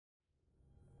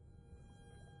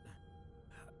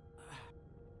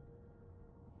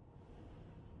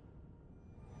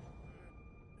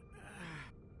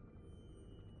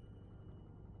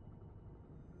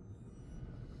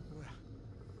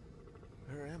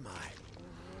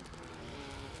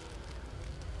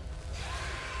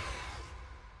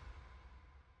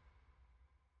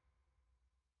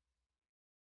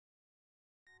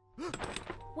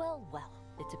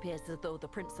It appears as though the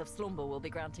Prince of Slumber will be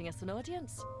granting us an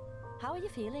audience. How are you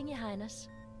feeling, Your Highness?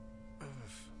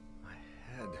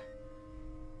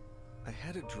 I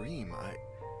had a dream.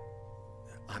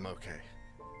 I'm okay.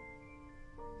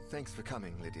 Thanks for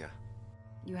coming, Lydia.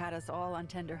 You had us all on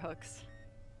tenterhooks.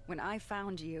 When I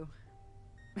found you...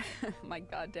 My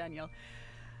God, Daniel.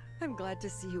 I'm glad to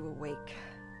see you awake.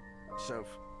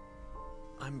 Soph,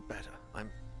 I'm better. I'm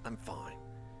fine.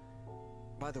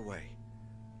 By the way,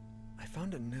 I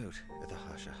found a note at the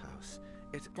Husher house.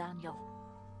 Daniel,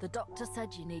 the doctor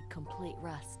said you need complete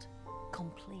rest.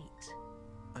 Complete.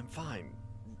 I'm fine.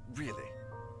 Really.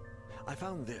 I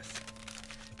found this.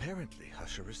 Apparently,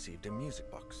 Husher received a music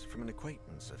box from an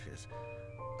acquaintance of his,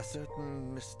 a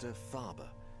certain Mr. Faber.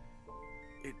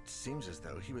 It seems as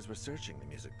though he was researching the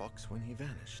music box when he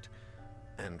vanished.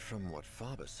 And from what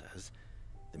Faber says,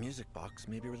 the music box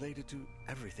may be related to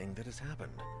everything that has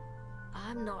happened.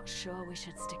 I'm not sure we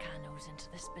should stick our nose into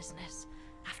this business,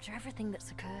 after everything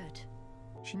that's occurred.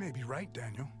 She may be right,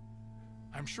 Daniel.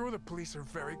 I'm sure the police are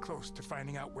very close to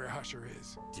finding out where Husher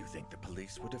is. Do you think the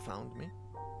police would have found me?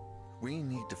 We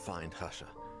need to find Husher.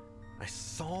 I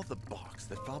saw the box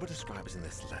that Faber describes in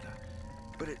this letter,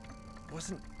 but it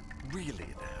wasn't really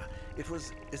there. It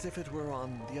was as if it were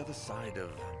on the other side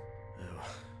of... Oh.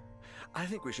 I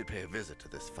think we should pay a visit to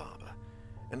this Faber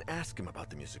and ask him about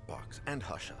the music box and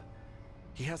Husher.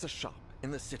 He has a shop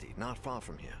in the city not far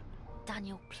from here.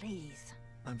 Daniel, please.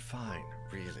 I'm fine,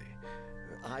 really.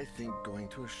 I think going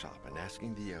to a shop and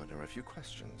asking the owner a few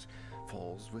questions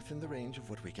falls within the range of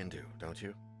what we can do, don't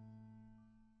you?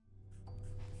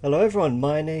 Hello everyone,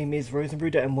 my name is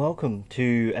Rosenbruder and welcome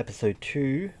to episode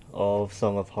 2 of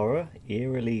Song of Horror,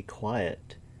 Eerily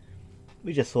Quiet.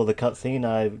 We just saw the cutscene.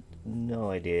 I have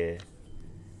no idea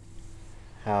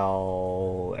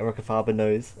how Erica Faber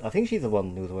knows. I think she's the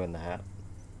one who was wearing the hat.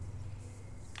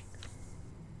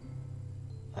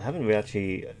 I haven't really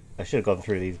actually... I should have gone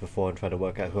through these before and tried to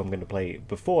work out who I'm going to play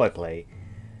before I play.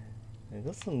 I've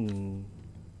got some...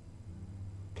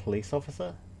 police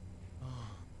officer?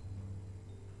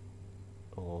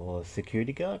 Or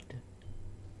security guard?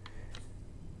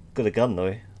 Got a gun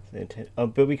though.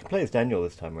 But we can play as Daniel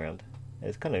this time around.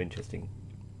 It's kind of interesting.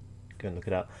 Go and look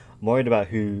it up. I'm worried about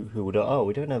who would... Oh,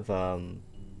 we don't have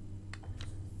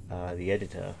the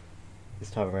editor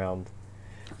this time around.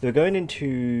 So we're going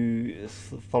into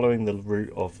following the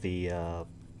route of the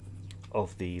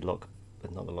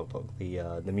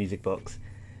music box.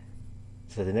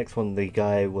 So the next one, the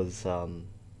guy was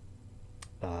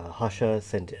Husher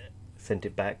sent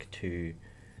it back to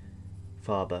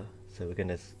Faber. So we're going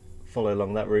to follow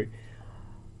along that route.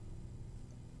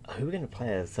 Who are we going to play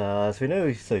as? So we know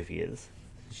who Sophie is.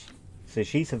 So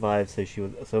she survived. So she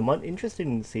was. So I'm interested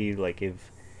in see like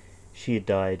if she had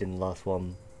died in the last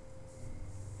one,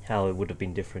 how it would have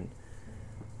been different.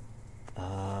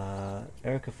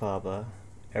 Erica Faber.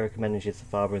 Erica manages the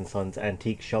Faber and Sons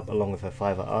antique shop along with her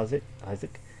father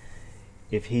Isaac.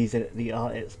 If he's the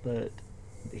art expert,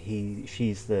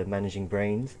 she's the managing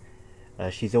brains.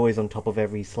 She's always on top of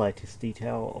every slightest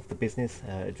detail of the business.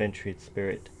 Her adventurous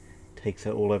spirit takes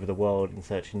her all over the world in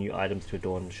search of new items to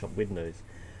adorn the shop windows.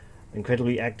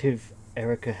 Incredibly active,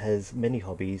 Erica has many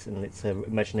hobbies and lets her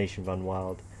imagination run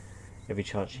wild every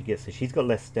chance she gets. So she's got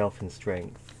less stealth and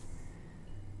strength.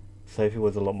 Sophie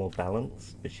was a lot more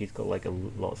balanced, but she's got like a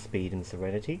lot of speed and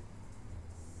serenity.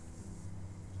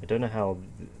 I don't know how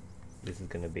this is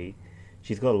going to be.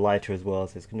 She's got a lighter as well,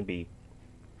 so it's going to be,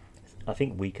 I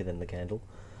think, weaker than the candle.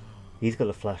 He's got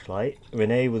a flashlight.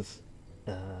 Renee was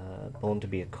born to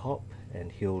be a cop,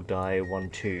 and he'll die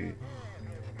 1-2.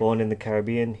 Born in the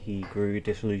Caribbean, he grew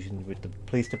disillusioned with the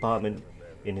police department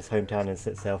in his hometown and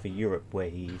set sail for Europe, where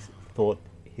he thought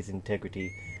his integrity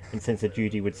and sense of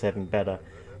duty would serve him better.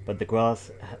 But the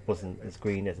grass wasn't as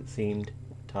green as it seemed.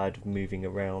 Tired of moving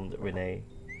around, Renee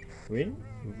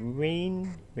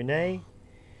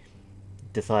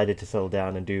decided to settle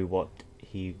down and do what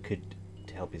he could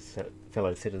to help his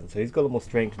fellow citizens. So he's got a lot more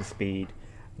strength and speed,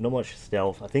 not much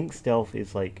stealth. I think stealth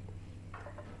is like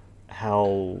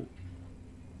how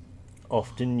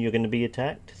often you're going to be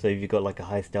attacked. So if you've got like a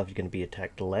high stealth, you're going to be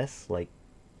attacked less. Like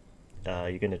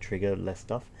you're going to trigger less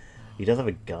stuff. He does have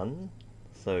a gun,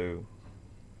 so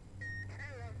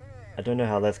I don't know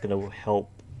how that's going to help.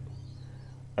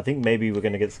 I think maybe we're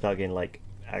going to start getting like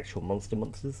actual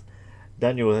monsters.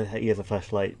 Daniel, he has a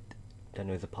flashlight.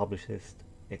 Daniel is a publicist,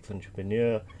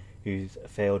 ex-entrepreneur whose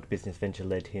failed business venture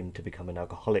led him to become an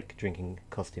alcoholic. Drinking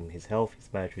cost him his health,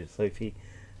 his marriage with Sophie,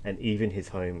 and even his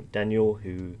home. Daniel,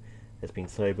 who has been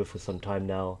sober for some time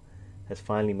now, has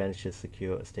finally managed to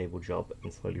secure a stable job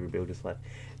and slowly rebuild his life.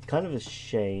 It's kind of a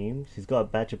shame. He's got a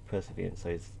badge of perseverance, so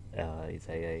he's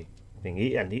AA thing.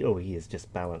 He is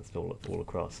just balanced all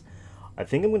across. I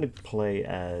think I'm going to play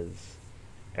as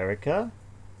Erica.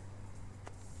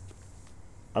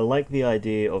 I like the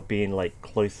idea of being like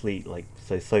closely, like,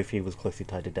 so Sophie was closely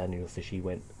tied to Daniel, so she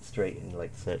went straight and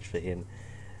like searched for him.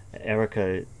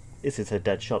 Erica, this is her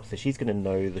dad's shop, so she's going to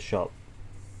know the shop.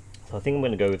 So I think I'm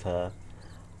going to go with her.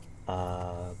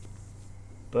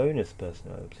 Bonus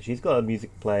person. So she's got a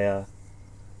music player.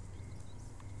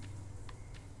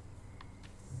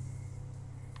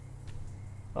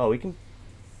 Oh, we can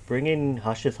bring in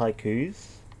Hush's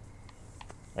haikus.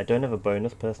 I don't have a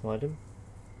bonus personal item.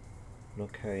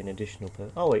 Not carry an additional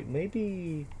oh wait,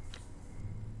 maybe...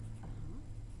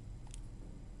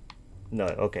 No,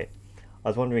 okay. I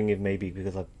was wondering if maybe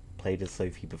because I played as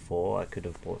Sophie before, I could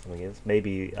have bought something else.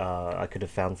 Maybe I could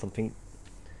have found something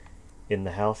in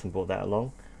the house and brought that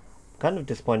along. I'm kind of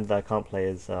disappointed that I can't play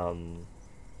as... I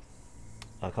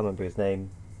can't remember his name.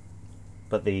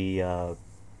 But the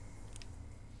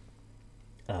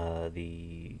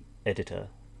editor,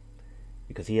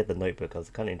 because he had the notebook. I was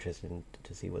kind of interested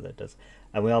to see what that does.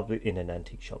 And we are in an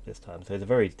antique shop this time, so it's a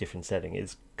very different setting.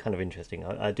 It's kind of interesting.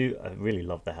 I really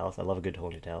love the house. I love a good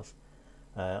haunted house.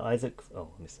 Isaac, oh,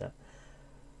 I missed that.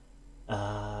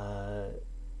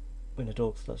 When a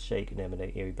door starts shaking and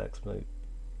emanate eerie black smoke,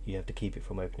 you have to keep it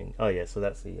from opening. Oh yeah, so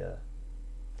that's the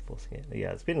forcing it.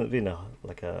 Yeah, it's been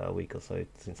like a week or so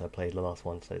since I played the last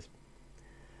one, so it's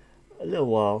a little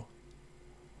while.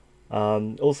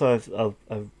 Also,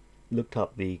 I've looked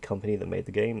up the company that made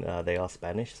the game. They are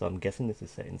Spanish, so I'm guessing this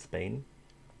is set in Spain.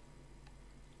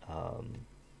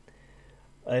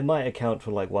 It might account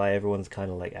for like why everyone's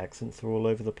kind of like accents are all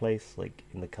over the place. Like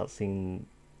in the cutscene,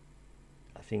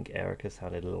 I think Erica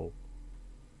sounded a little.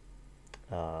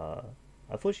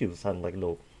 I thought she was sounding like a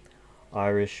little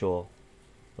Irish or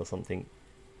something.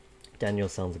 Daniel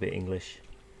sounds a bit English.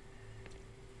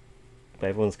 But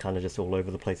everyone's kind of just all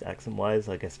over the place accent-wise.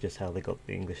 I guess just how they got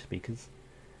the English speakers.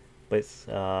 But it's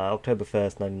October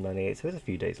 1st, 1998, so it's a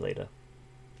few days later.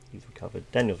 He's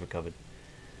recovered. Daniel's recovered.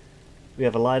 We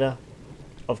have a lighter.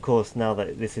 Of course, now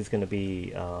that this is going to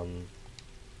be...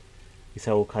 we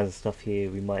sell all kinds of stuff here,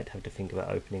 we might have to think about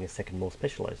opening a second, more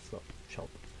specialised shop.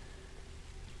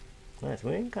 Nice,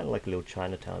 we're in kind of like a little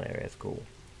Chinatown area, it's cool.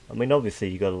 I mean, obviously,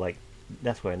 you gotta like...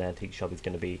 That's where an antique shop is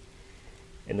going to be.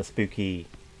 In the spooky...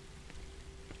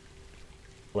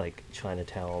 like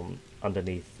Chinatown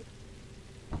underneath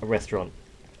a restaurant.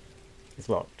 It's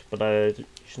locked, but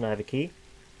shouldn't I have a key?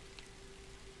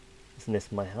 Isn't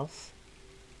this my house?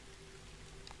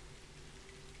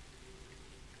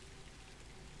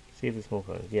 See if there's more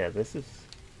phones. Yeah, this is...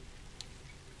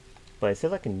 But it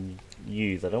says I can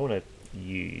use. I don't want to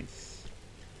use.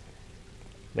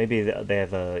 Maybe they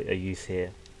have a use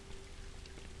here.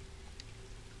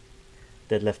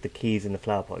 They'd left the keys in the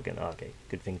flower pot again. Oh, okay,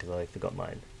 good thing because I forgot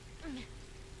mine.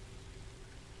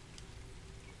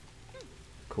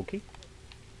 Cool key.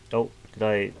 Oh, did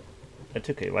I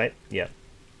took it, right? Yeah.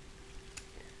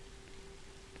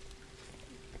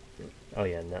 Oh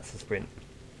yeah, and that's the sprint.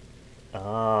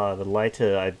 Ah, the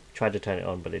lighter, I tried to turn it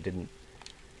on, but it didn't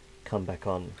come back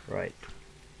on. Right.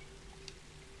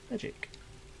 Magic.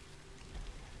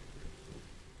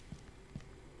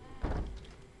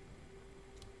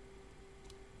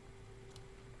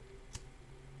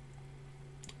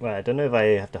 Right, I don't know if I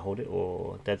have to hold it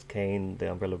or Dad's cane.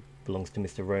 The umbrella belongs to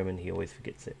Mr. Roman. He always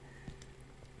forgets it.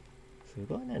 So we've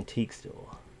got an antique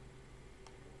store.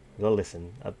 We've got to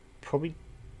listen. I'm probably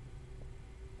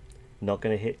not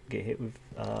going to get hit with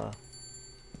a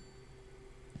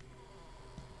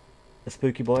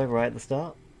spooky boy right at the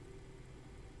start.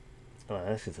 Oh,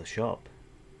 this is a shop.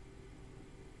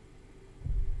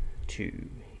 Too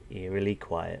eerily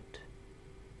quiet.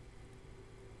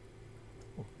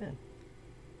 Oh, man.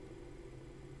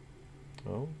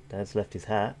 Oh, Dad's left his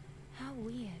hat. How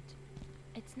weird.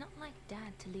 It's not like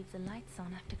Dad to leave the lights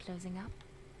on after closing up.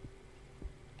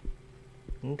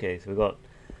 Okay, so we've got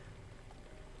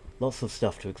lots of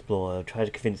stuff to explore. I've tried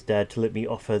to convince Dad to let me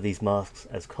offer these masks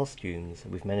as costumes.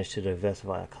 We've managed to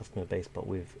diversify our customer base, but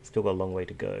we've still got a long way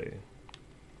to go.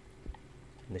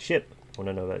 And the ship. I want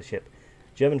to know about the ship.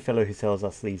 German fellow who sells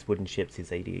us these wooden ships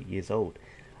is 88 years old.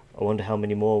 I wonder how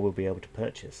many more we'll be able to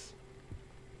purchase.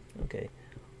 Okay.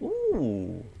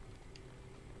 Ooh!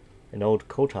 An old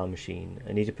Kotar machine.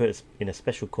 I need to put in a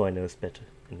special coin if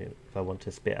I want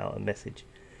to spit out a message.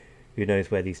 Who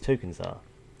knows where these tokens are?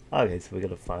 Okay, so we've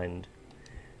got to find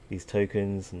these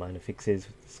tokens, minor fixes.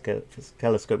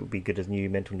 Telescope would be good as new.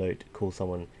 Mental note, call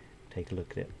someone, take a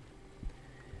look at it.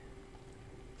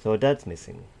 So our dad's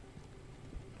missing.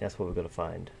 That's what we've got to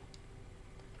find.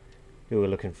 We were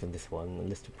looking for this one, a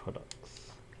list of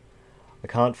products. I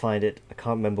can't find it. I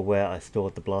can't remember where I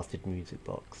stored the blasted music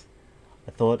box.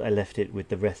 I thought I left it with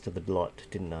the rest of the lot,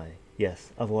 didn't I?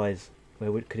 Yes, otherwise,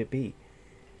 could it be?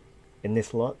 In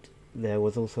this lot, there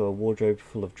was also a wardrobe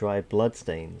full of dry blood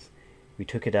stains. We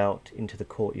took it out into the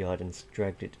courtyard and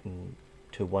dragged it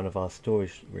into one of our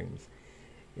storage rooms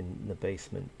in the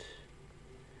basement.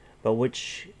 But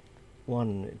which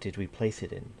one did we place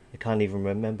it in? I can't even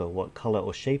remember what colour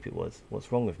or shape it was.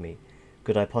 What's wrong with me?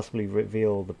 Could I possibly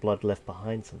reveal the blood left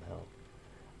behind somehow?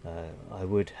 I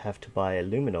would have to buy a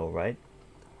luminol, right?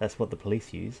 That's what the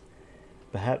police use.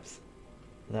 Perhaps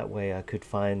that way I could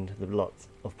find the lots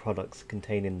of products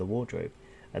contained in the wardrobe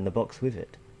and the box with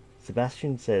it.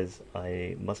 Sebastian says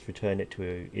I must return it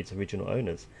to its original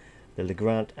owners, the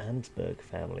Legrand-Ansberg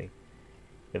family.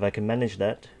 If I can manage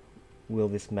that, will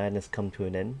this madness come to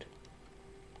an end?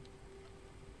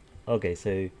 Okay,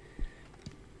 so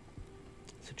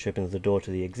it opens the door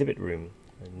to the exhibit room.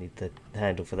 I need the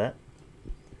handle for that.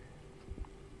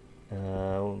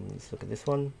 Let's look at this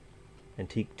one.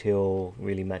 Antique till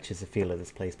really matches the feel of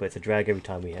this place, but it's a drag every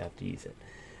time we have to use it.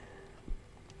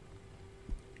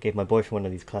 Gave my boyfriend one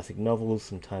of these classic novels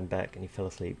some time back and he fell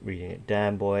asleep reading it.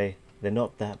 Damn boy, they're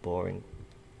not that boring.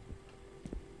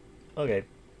 Okay.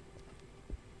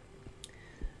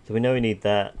 So we know we need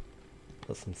that.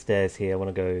 Got some stairs here. I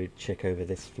want to go check over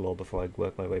this floor before I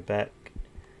work my way back.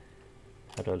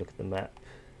 How do I look at the map?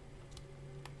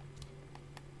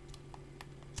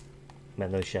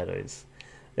 Man, those shadows.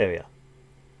 There we are.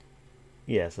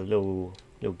 Yeah, so little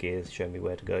gears showing me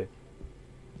where to go.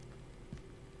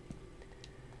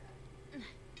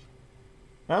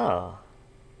 Ah.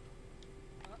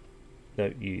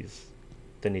 Don't need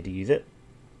to use it.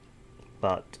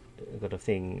 But I've got a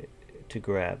thing to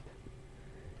grab.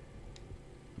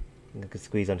 I can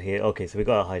squeeze on here. Okay, so we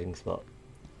got a hiding spot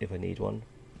if I need one.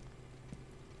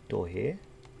 Door here.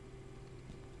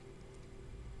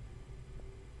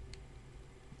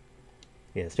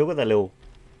 Yeah, still got that little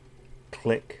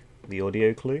click, the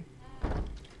audio clue.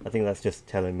 I think that's just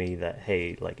telling me that,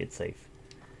 hey, like, it's safe.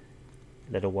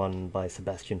 Letter 1 by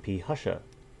Sebastian P. Husher.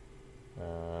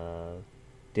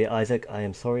 Dear Isaac, I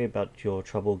am sorry about your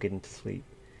trouble getting to sleep.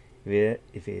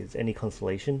 If it is any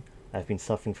consolation, I have been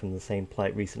suffering from the same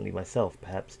plight recently myself,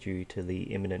 perhaps due to the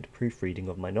imminent proofreading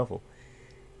of my novel.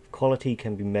 If quality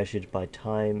can be measured by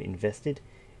time invested,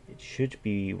 it should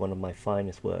be one of my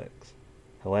finest works.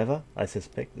 However, I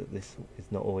suspect that this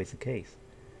is not always the case.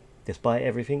 Despite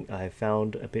everything, I have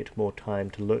found a bit more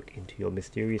time to look into your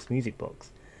mysterious music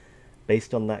box.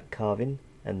 Based on that carving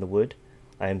and the wood,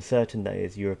 I am certain that it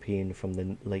is European from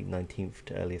the late 19th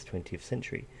to earliest 20th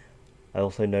century. I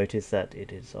also notice that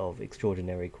it is of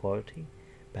extraordinary quality,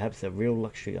 perhaps a real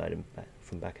luxury item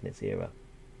from back in its era.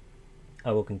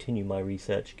 I will continue my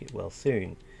research. Get well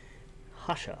soon.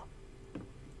 Husher.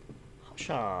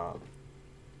 Husher.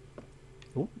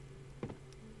 Ooh.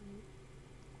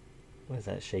 Where's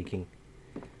that shaking?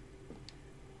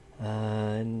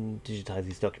 And digitize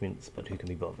these documents, but who can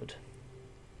be bothered?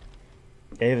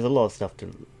 Yeah, there's a lot of stuff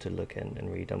to look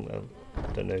and read. I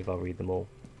don't know if I'll read them all.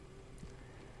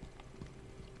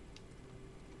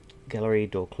 Gallery,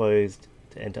 door closed.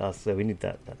 To enter us, so we need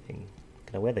that thing.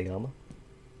 Can I wear the armor?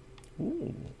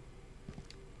 Ooh.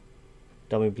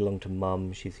 Dummy belonged to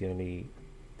Mum. She's the only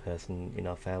person in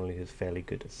our family who's fairly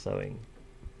good at sewing.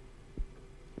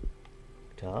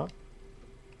 Guitar?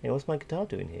 Hey, what's my guitar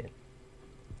doing here?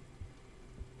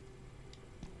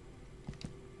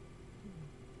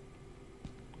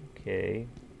 Okay.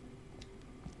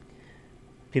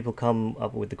 People come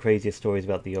up with the craziest stories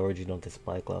about the origin of the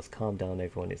spyglass. Calm down,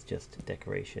 everyone. It's just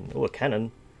decoration. Oh, a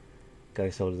cannon!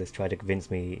 Ghost soldiers tried to convince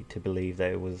me to believe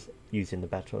that it was used in the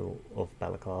Battle of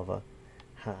Balaclava.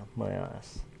 Ha, my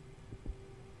ass.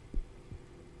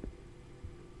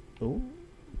 Ooh.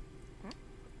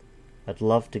 I'd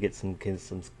love to get some kids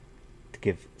to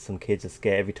give some kids a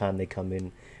scare every time they come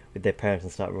in with their parents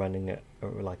and start running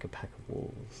like a pack of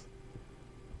wolves.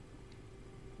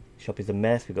 Shop is a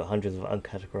mess. We've got hundreds of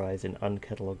uncategorized and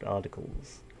uncatalogued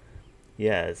articles.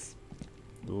 Yes,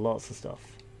 lots of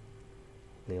stuff.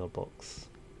 The old box.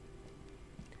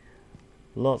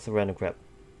 Lots of random crap.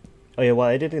 Oh yeah, well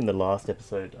I did in the last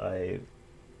episode. I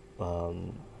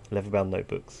leather-bound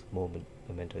notebooks, more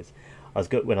mementos.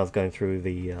 When I was going through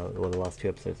the last two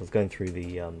episodes. I was going through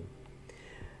the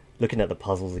looking at the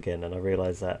puzzles again, and I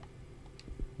realized that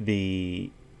the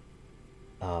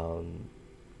one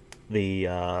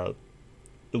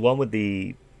with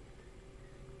in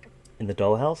the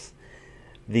dollhouse,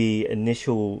 the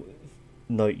initial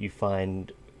note you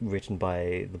find written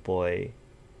by the boy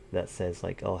that says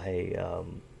like, oh hey,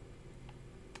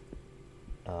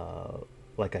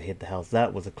 like I hid the house.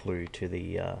 That was a clue to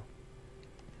the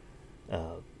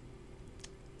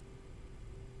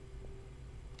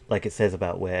like it says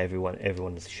about where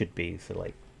everyone should be. So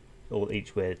like,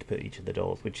 each where to put each of the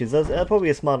dolls, which is probably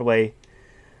a smarter way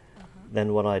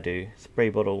than what I do. Spray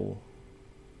bottle.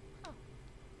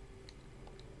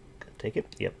 Take it.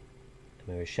 Yep.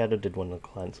 The mirror shadow. Did one of the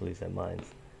clients lose their minds?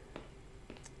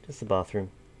 Just the bathroom.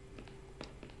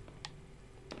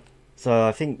 So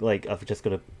I think like I've just got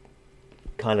to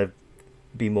kind of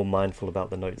be more mindful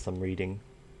about the notes I'm reading,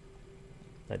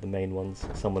 like the main ones.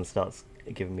 If someone starts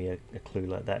giving me a clue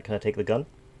like that. Can I take the gun?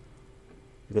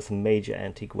 We've got some major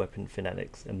antique weapon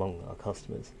fanatics among our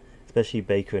customers, especially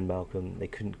Baker and Malcolm. They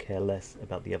couldn't care less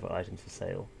about the other items for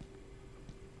sale.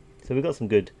 So we've got some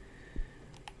good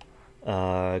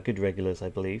regulars, I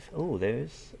believe. Oh,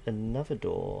 there's another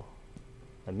door.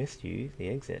 I missed you. The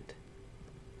exit.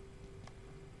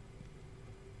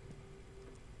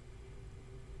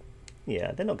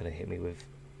 Yeah, they're not going to hit me with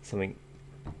something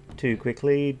too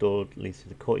quickly. Door leads to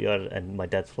the courtyard and my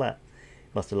dad's flat.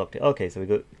 Must have locked it. Okay, so we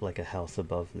got like a house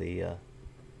above the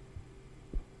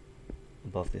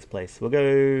above this place. We'll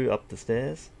go up the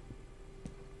stairs.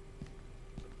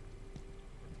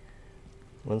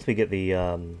 Once we get the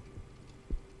and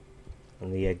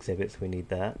the exhibits, we need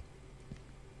that.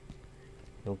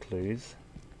 No clues.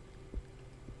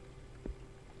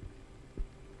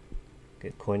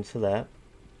 Get coins for that.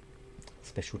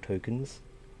 Special tokens.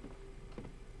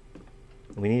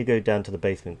 We need to go down to the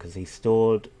basement because he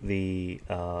stored it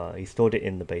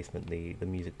in the basement, the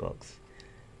music box.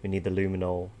 We need the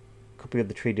luminol. Copy of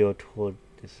the tree deal toward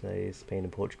Spain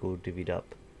and Portugal divvied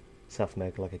up. South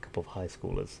America like a couple of high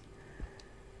schoolers.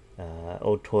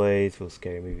 Old toys for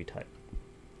scary movie type.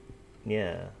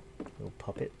 Yeah, little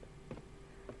puppet.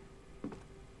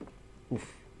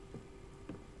 Oof.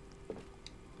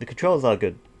 The controls are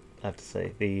good, I have to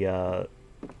say. I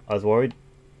was worried.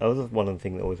 That was one of the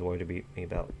things that always worried me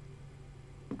about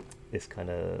this kind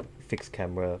of fixed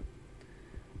camera.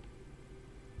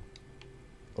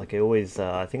 Like I always,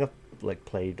 I think I've like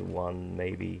played one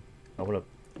maybe. I want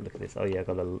to look at this. Oh yeah, I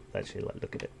gotta actually like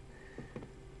look at it.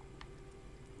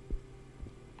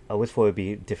 I always thought it'd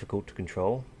be difficult to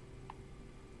control.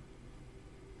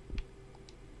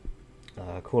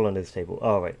 Crawl under this table.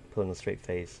 Oh right, put on a straight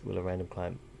face. Will a random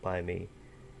client buy me?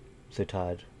 So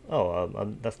tired. Oh,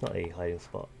 that's not a hiding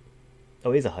spot.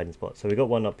 Oh, it is a hiding spot. So we got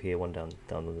one up here, one down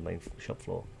on the main shop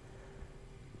floor.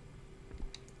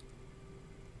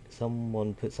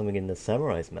 Someone put something in the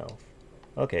samurai's mouth.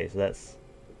 Okay, so that's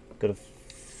gotta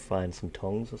find some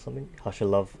tongs or something. Hush, I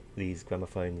love these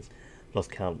gramophones.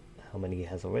 Lost count how many he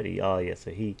has already. Ah, yeah.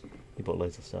 So he bought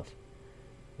loads of stuff.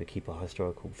 We keep our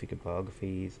historical figure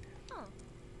biographies.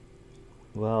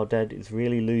 Wow, Dad is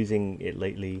really losing it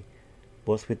lately.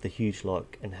 What's with the huge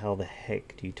lock, and how the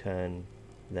heck do you turn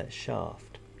that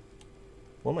shaft?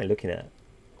 What am I looking at?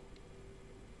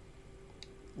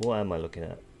 What am I looking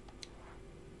at?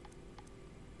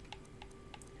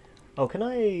 Oh, can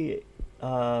I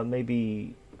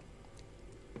maybe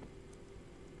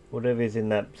whatever is in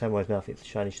that samurai's mouth, it's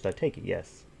shiny, should I take it?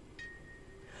 Yes.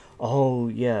 Oh,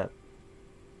 yeah.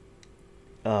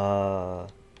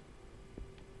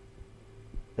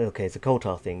 Okay, it's a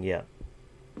Koltar thing, yeah.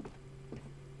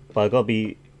 But I gotta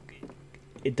be...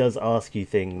 It does ask you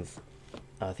things.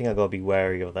 I think I gotta be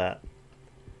wary of that.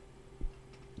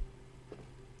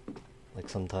 Like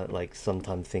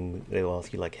sometimes they'll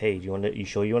ask you like, hey, you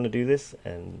sure you want to do this?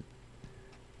 And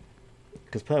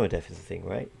because permadeath is a thing,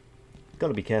 right?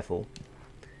 Gotta be careful.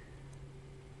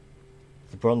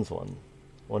 The bronze one.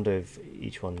 Wonder if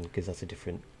each one gives us a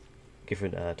different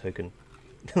token.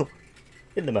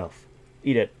 In the mouth.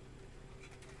 Eat it.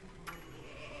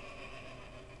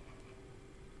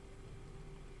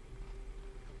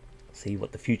 See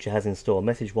what the future has in store.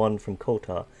 Message 1 from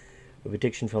Koltar. A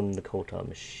prediction from the Koltar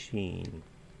machine.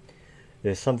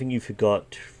 There's something you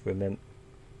forgot.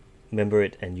 Remember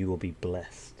it and you will be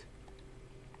blessed.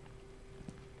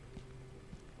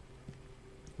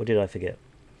 What did I forget?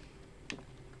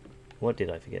 What did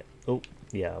I forget? Oh,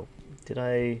 yeah. Did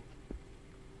I...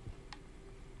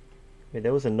 Wait,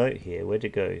 there was a note here. Where'd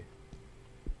it go?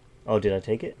 Oh, did I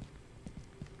take it?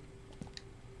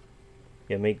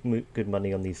 Yeah, make good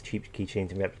money on these cheap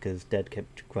keychains and replicas. Dad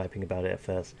kept griping about it at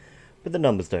first, but the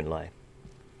numbers don't lie.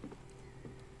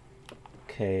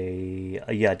 Okay,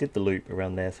 yeah, I did the loop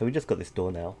around there, so we just got this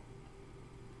door now.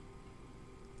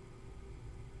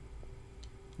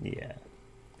 Yeah.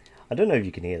 I don't know if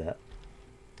you can hear that.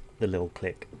 The little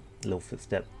click, the little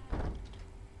footstep.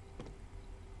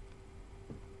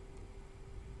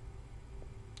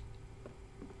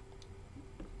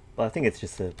 But I think it's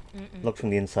just a look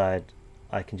from the inside.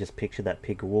 I can just picture that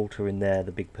pig Walter in there,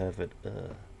 the big pervert.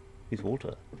 Who's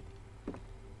Walter?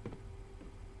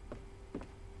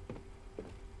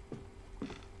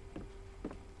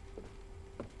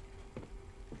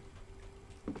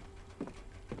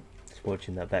 Just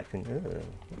watching that back thing.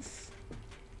 That's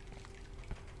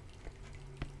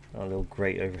a little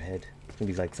grate overhead. It's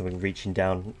gonna be like something reaching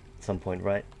down at some point,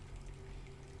 right?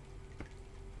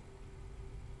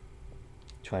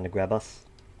 Trying to grab us.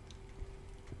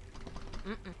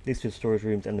 These two storage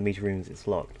rooms and the meter rooms, it's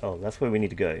locked. Oh, that's where we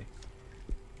need to go.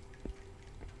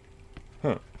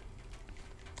 Huh.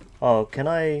 Oh, can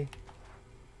I...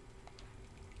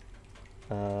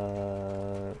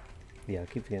 yeah, I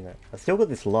keep forgetting that. I still got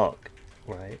this lock,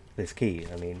 right? This key,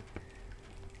 I mean.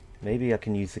 Maybe I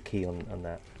can use the key on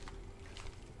that.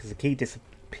 Because the key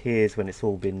disappears when it's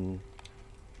all been...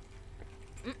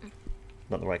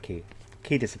 Not the right key.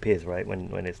 Key disappears, right?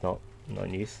 When it's not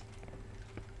in use.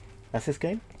 That's this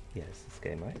game? Yeah, it's this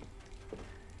game, right?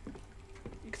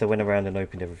 Because I went around and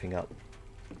opened everything up.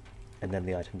 And then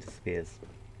the item disappears.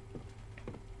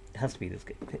 It has to be this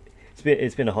game.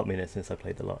 It's been a hot minute since I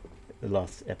played the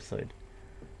last episode.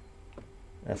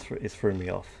 It's thrown me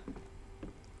off.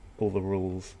 All the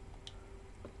rules.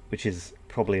 Which is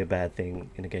probably a bad thing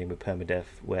in a game with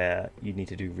permadeath, where you need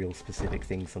to do real specific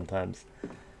things sometimes.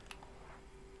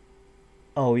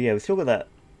 Oh yeah, we still got that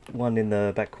one in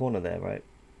the back corner there, right?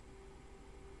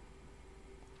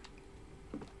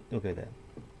 We'll go there.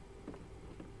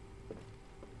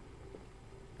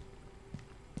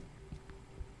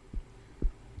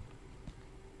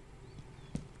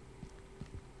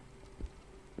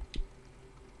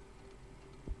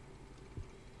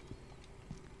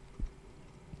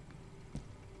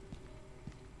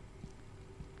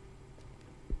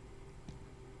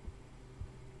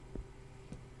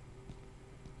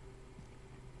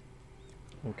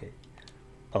 Okay,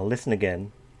 I'll listen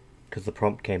again because the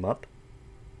prompt came up.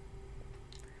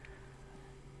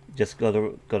 Just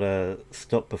gotta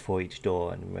stop before each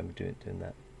door and remember doing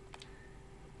that.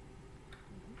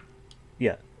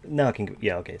 Yeah, now I can.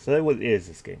 Yeah, okay. So it is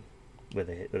this game where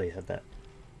they had that.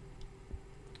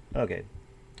 Okay,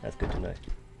 that's good to know.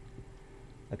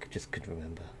 I just couldn't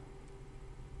remember.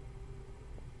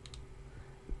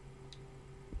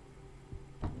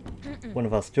 One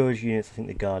of our storage units. I think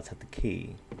the guards had the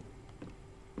key.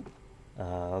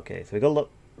 Okay, so we got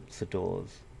lots of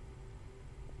doors.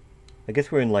 I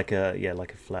guess we're in like a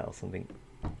flat or something.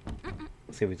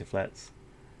 Series of flats.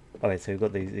 Alright, so we've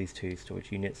got these two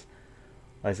storage units.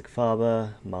 Isaac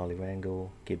Faber, Marley Rangel,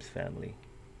 Gibbs family.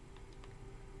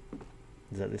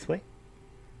 Is that this way?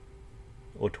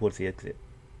 Or towards the exit?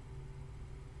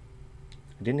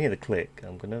 I didn't hear the click.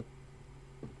 I'm gonna...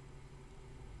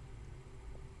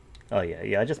 Oh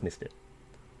yeah, I just missed it.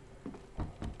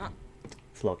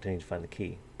 It's locked. I need to find the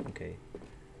key. Okay.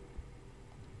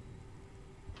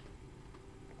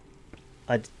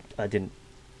 I didn't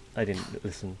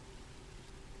listen.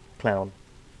 Clown.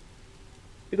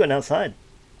 We're going outside.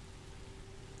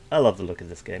 I love the look of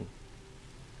this game.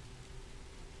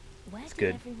 Where It's did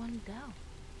good. everyone go?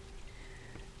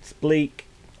 It's bleak.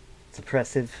 It's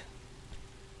oppressive.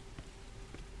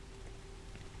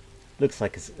 Looks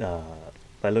like it's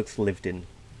that looks lived in.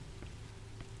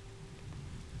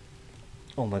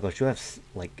 Oh my gosh, you have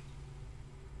like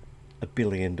a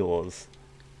billion doors.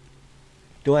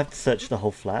 Do I have to search the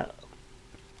whole flat?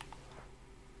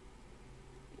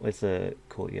 Where's the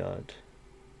courtyard?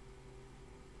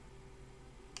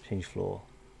 Change floor.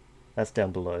 That's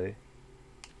down below.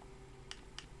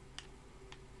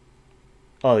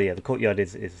 Oh yeah, the courtyard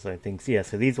is its own thing. So yeah,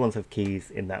 so these ones have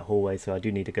keys in that hallway, so I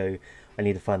do need to go. I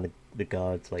need to find the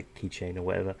guards, like keychain or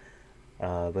whatever.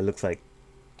 But it looks like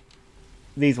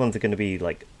these ones are going to be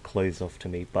like closed off to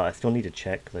me, but I still need to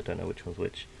check because I don't know which one's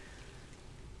which.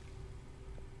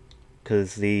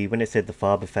 Because when it said the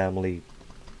Faber family,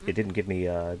 it didn't give me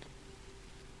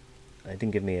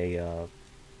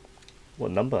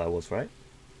what number I was, right?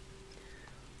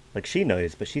 Like she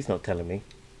knows, but she's not telling me.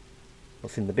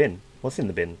 What's in the bin? What's in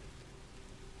the bin?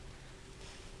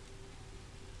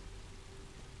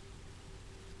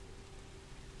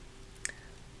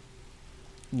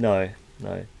 No.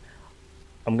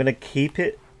 I'm gonna keep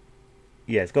it.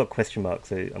 Yeah, it's got a question mark,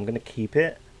 so I'm gonna keep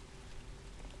it.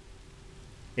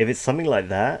 If it's something like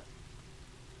that,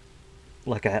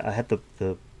 like I had the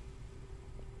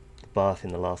bath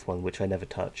in the last one, which I never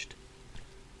touched.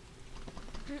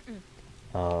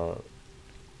 But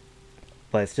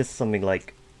it's just something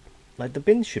like the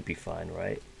bin should be fine,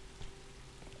 right?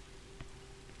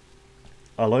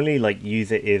 I'll only like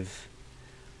use it if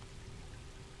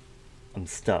I'm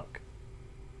stuck.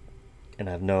 and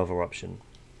I have no other option.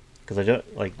 Because I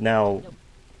don't, like, now... Nope.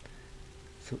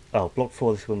 So, oh, block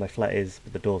 4, this is where my flat is,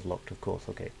 but the door's locked, of course,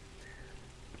 okay.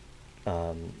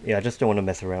 Yeah, I just don't want to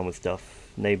mess around with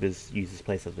stuff. Neighbours use this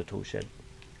place as a tool shed.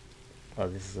 Oh,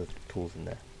 this is the tools in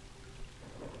there.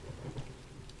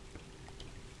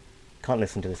 Can't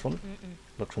listen to this one.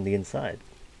 Look from the inside.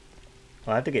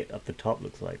 Oh, I have to get up the top,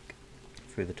 looks like.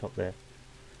 Through the top there.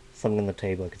 Something on the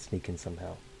table I could sneak in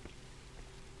somehow.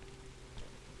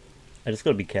 I just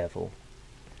gotta be careful.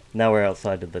 Now we're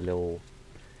outside of the little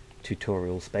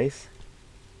tutorial space.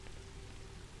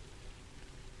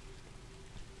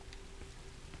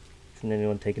 Isn't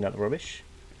anyone taking out the rubbish?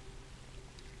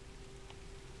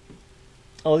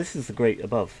 Oh, this is the grate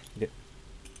above. Yep.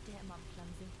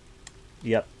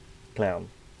 Yep, clown.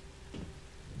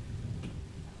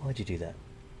 Why'd you do that?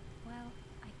 Well,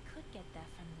 I could get there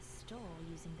from the store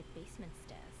using the basement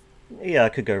stairs. Yeah, I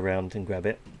could go around and grab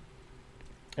it.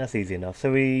 That's easy enough.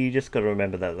 So we just got to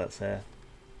remember that that's there.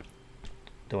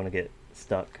 Don't want to get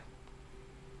stuck.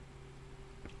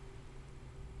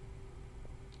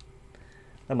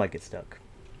 I might get stuck.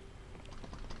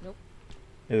 Nope.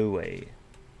 No way.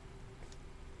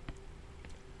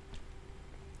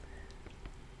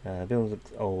 Building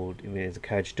looks old. There's a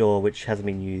carriage door which hasn't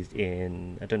been used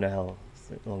in I don't know how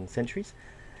long, centuries.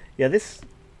 Yeah, this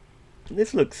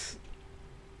looks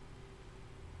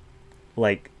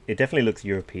like, it definitely looks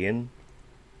European.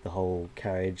 The whole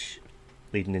carriage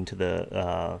leading into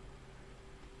the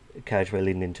carriageway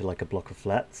leading into like a block of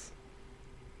flats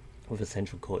with a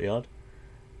central courtyard.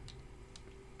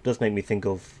 Does make me think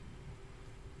of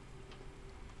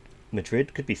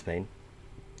Madrid. Could be Spain.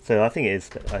 So I think it is.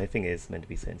 I think it is meant to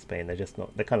be set in Spain. They're just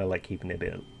not. They're kind of like keeping it a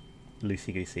bit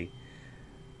loosey goosey.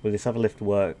 Will this other lift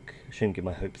work? I shouldn't get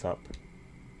my hopes up.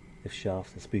 Lift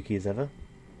shafts as spooky as ever.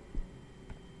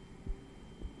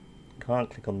 Can't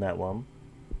click on that one.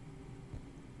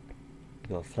 We've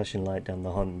got a flashing light down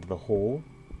the hall.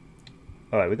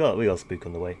 All right, we got spook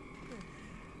on the way.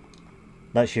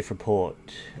 Night shift report.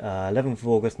 11th of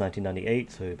August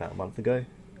 1998, so about a month ago.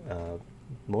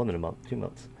 More than a month, 2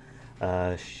 months.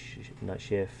 Night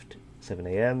shift, 7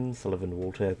 AM, Sullivan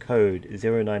Walter, code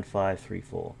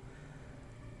 09534.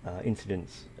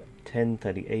 Incidents,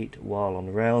 10:38. While on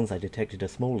the rounds, I detected a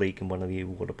small leak in one of the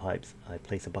water pipes. I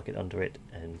place a bucket under it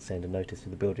and send a notice to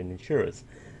the building insurers.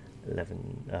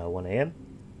 1 AM,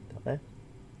 got there.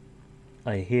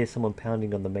 I hear someone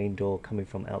pounding on the main door coming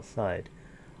from outside.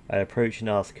 I approach and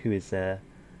ask who is there,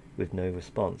 with no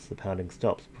response. The pounding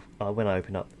stops. When I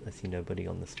open up, I see nobody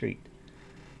on the street.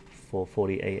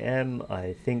 4:40 AM,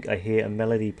 I think I hear a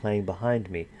melody playing behind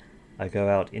me. I go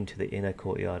out into the inner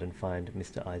courtyard and find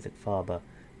Mr. Isaac Farber,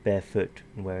 barefoot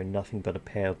and wearing nothing but a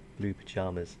pair of blue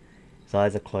pajamas. His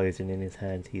eyes are closed and in his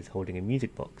hands he is holding a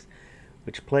music box,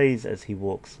 which plays as he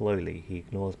walks slowly. He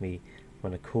ignores me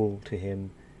when I call to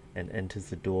him and enters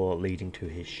the door leading to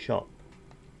his shop.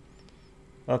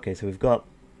 Okay, so we've got...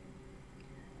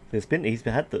 He's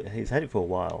had it for a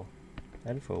while.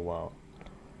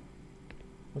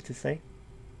 What's it say?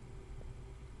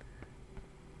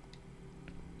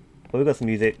 Well, we've got some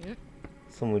music. Yep.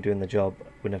 Someone doing the job.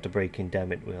 Wouldn't have to break in,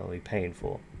 damn it. We'll be paying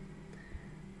for.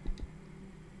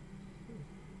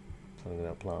 Something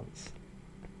about plants.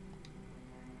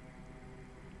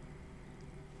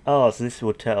 Oh, so this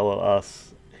will tell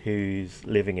us who's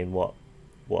living in what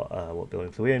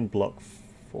building. So we're in block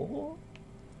 4,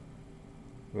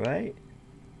 right?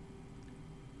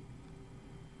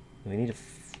 We need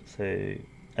so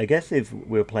I guess if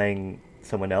we're playing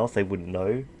someone else, they wouldn't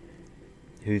know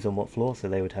who's on what floor, so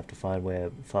they would have to find where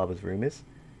Farber's room is.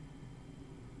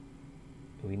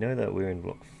 We know that we're in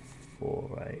block 4,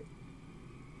 right?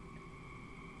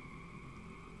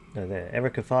 No, there.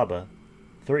 Erica Farber,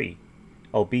 3.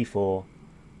 Oh, B4,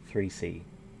 3C.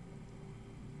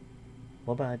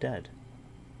 What about her dad?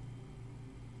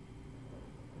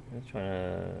 I'm trying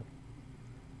to... I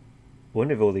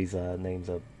wonder if all these names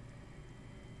are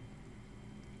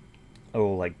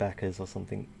all like backers or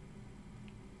something.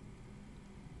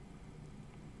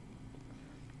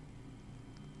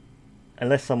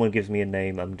 Unless someone gives me a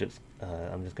name, I'm just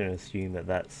going to assume that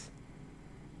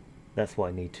that's what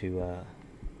I need to.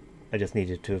 I just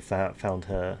needed to have found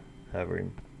her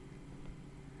room.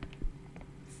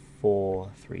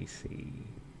 4-3C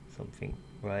something,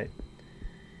 right?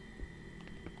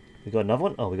 We got another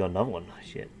one? Oh, we got another one.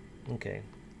 Shit. Okay.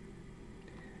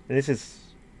 And this is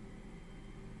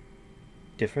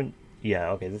different? Yeah,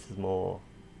 okay, this is more...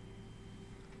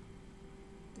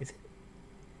 Is it?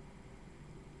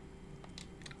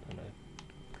 I don't know.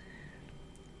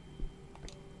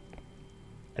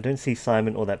 I don't see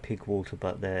Simon or that pig Walter,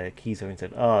 but their keys are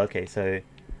inside. Oh, okay, so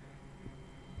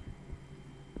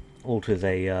Walter's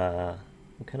a,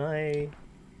 can I?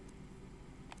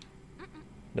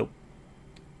 Nope.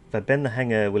 If I bend the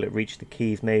hanger, will it reach the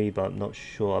keys? Maybe, but I'm not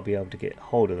sure I'll be able to get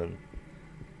hold of them.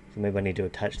 So maybe I need to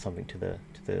attach something to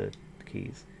the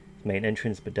keys. Main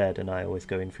entrance, but Dad and I always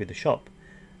go in through the shop.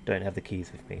 Don't have the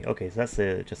keys with me. Okay, so that's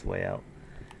just the way out.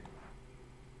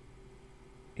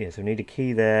 Yeah, so we need a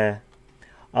key there.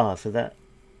 Ah, so that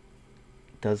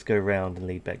does go round and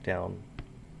lead back down.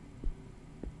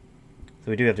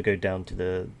 So we do have to go down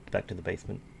to back to the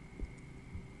basement.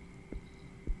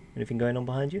 Anything going on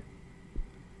behind you?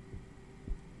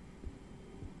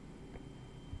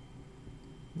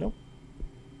 Nope.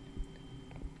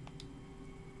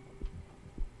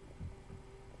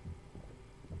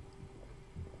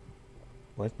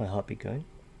 Where's my heartbeat going?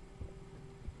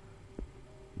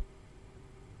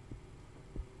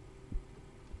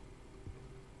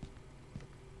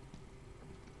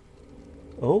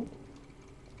 Oh?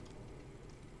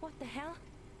 What the hell?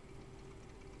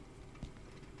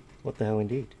 What the hell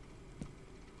indeed?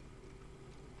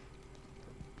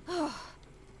 That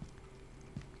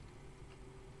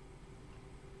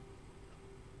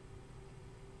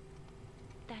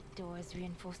door is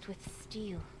reinforced with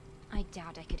steel. I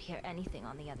doubt I could hear anything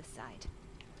on the other side.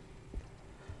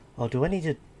 Oh, do I need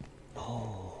to...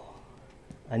 Oh...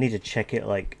 I need to check it,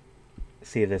 like...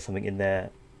 See if there's something in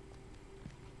there...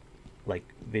 Like,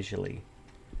 visually.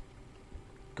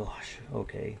 Gosh,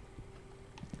 okay.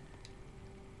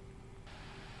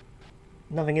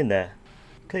 Nothing in there.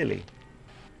 Clearly.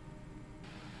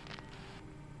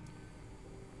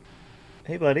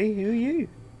 Hey buddy, who are you?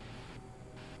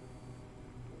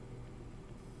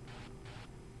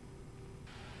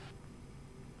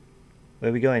 Where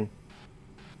are we going?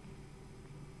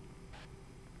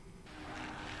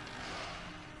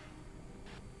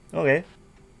 Okay.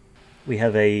 We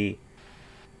have a...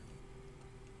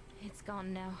 It's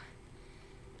gone now.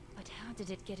 But how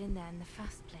did it get in there in the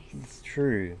first place? It's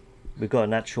true. We've got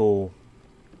an actual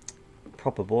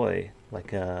proper boy,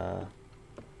 like a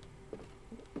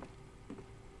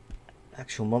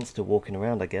actual monster walking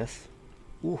around, I guess.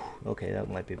 Ooh, okay, that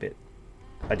might be a bit...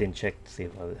 I didn't check to see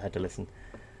if I had to listen.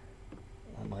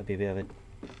 That might be a bit of a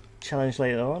challenge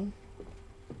later on.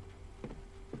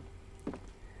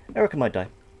 Erica might die.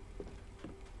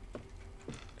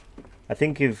 I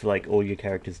think if like all your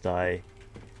characters die,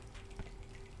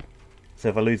 so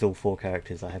if I lose all 4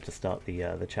 characters, I have to start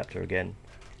the chapter again.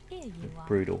 Here you are.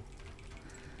 Brutal.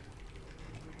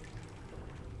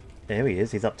 There he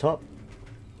is. He's up top.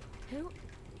 Who?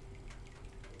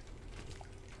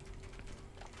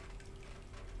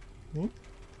 Hmm?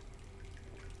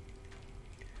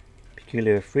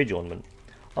 Peculiar fridge ornament.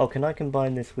 Oh, can I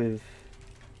combine this with...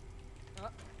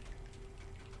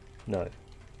 No.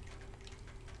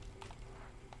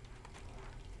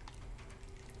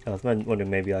 I was wondering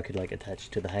maybe I could like attach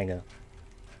to the hanger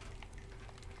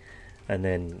and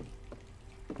then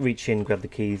reach in, grab the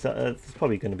keys. It's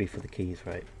probably going to be for the keys,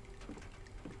 right?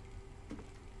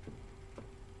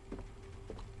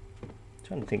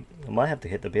 Trying to think. I might have to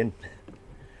hit the bin.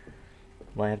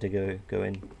 Might have to go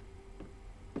in.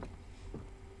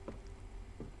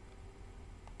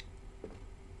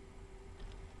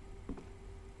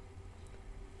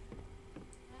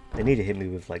 They need to hit me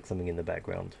with like something in the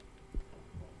background.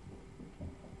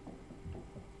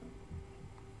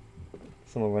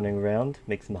 Someone running around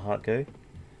makes my heart go.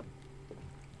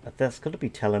 That's got to be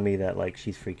telling me that like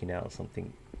she's freaking out or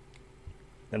something.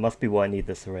 That must be what I need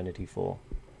the serenity for.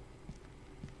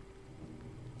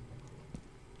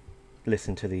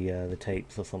 Listen to the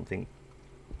tapes or something.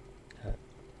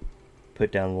 Put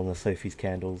down one of Sophie's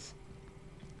candles.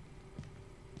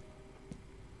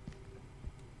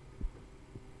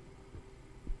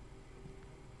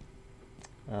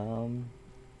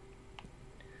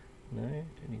 No,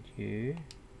 don't need you.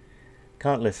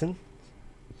 Can't listen.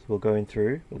 So we'll go in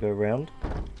through. We'll go around.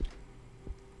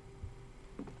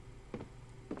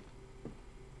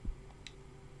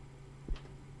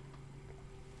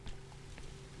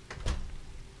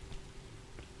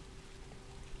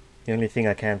 The only thing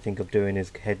I can think of doing is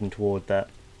heading toward that.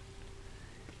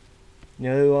 You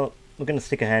know what? We're going to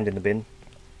stick a hand in the bin.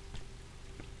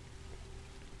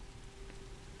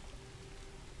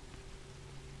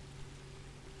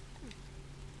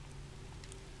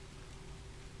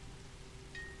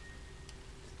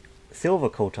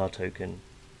 Silver Koltar token.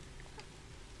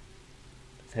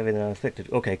 It's heavier than I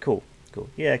expected. Okay, cool. Cool.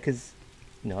 Yeah, because,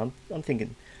 you know, I'm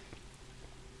thinking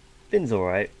bin's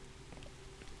alright.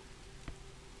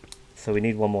 So we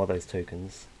need one more of those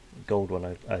tokens. Gold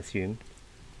one, I assume.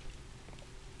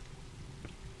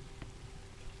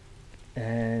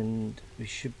 And we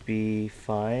should be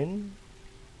fine.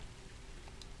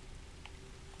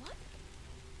 What?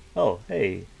 Oh,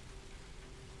 hey.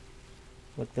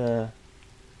 What the...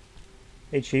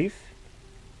 Hey, Chief.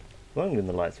 Wrong when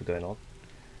the lights were going off.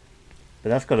 But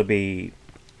that's got to be...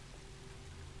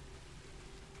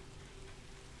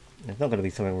 There's not going to be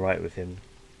something right with him.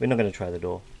 We're not going to try the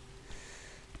door.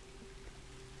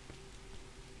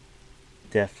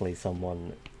 Definitely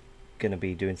someone going to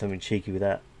be doing something cheeky with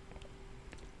that.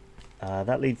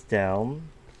 That leads down.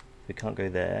 We can't go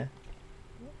there.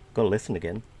 Got to listen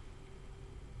again.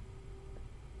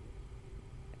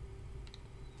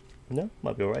 No,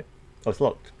 might be alright. Oh, it's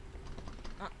locked.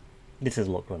 This is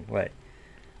a locked one, right.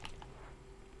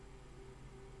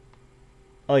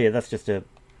 Oh yeah, that's just a...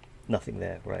 nothing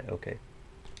there, right, okay.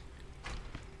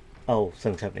 Oh,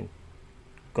 something's happening.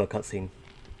 Got a cutscene.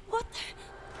 What?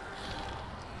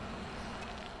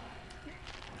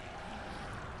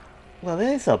 Well,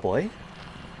 there's our boy.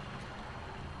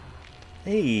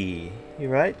 Hey, you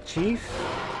right, Chief?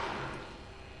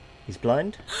 He's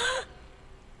blind?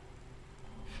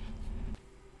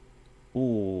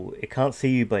 Ooh, it can't see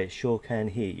you, but it sure can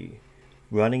hear you.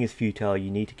 Running is futile. You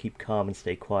need to keep calm and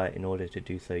stay quiet. In order to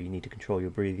do so, you need to control your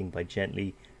breathing by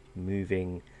gently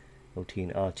moving LT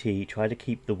and RT. Try to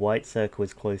keep the white circle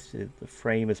as close to the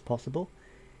frame as possible.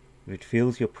 If it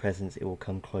feels your presence, it will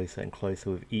come closer and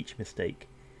closer with each mistake.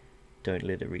 Don't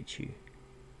let it reach you.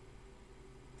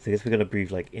 So I guess we're going to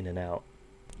breathe like in and out.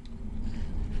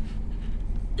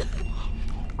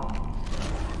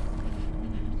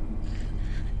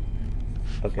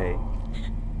 Okay.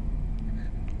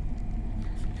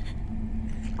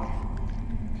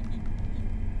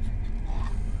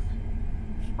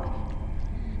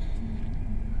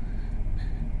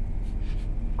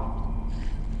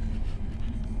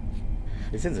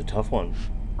 This is a tough one.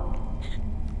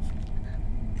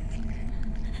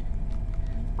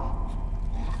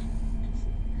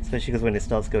 Especially because when it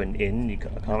starts going in, I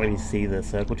can't really see the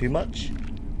circle too much.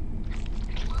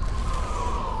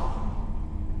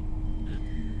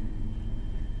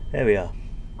 There we are.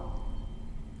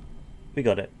 We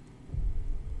got it.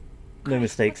 No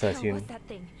mistakes, I assume. What that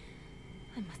thing?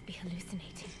 I must be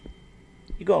hallucinating.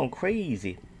 You got on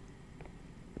crazy.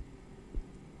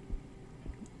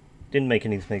 Didn't make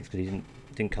any mistakes, but he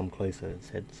didn't come closer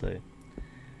instead. So it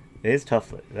is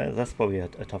tough. That's probably a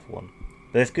tough one.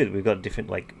 But that's good. We've got different,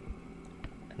 like,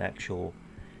 an actual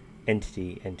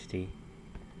entity.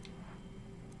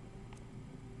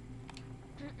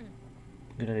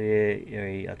 Good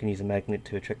idea. I can use a magnet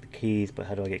to attract the keys, but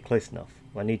how do I get close enough?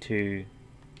 Well, I do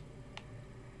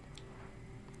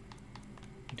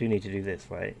need to do this,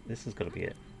 right? This has got to be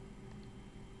it.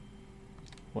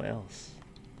 What else?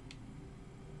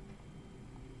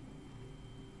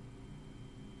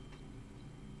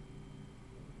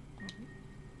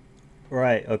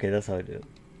 Right, okay, that's how I do it.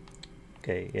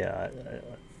 Okay, yeah, I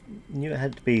knew it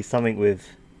had to be something with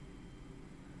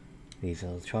these.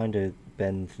 I was trying to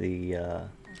bend the,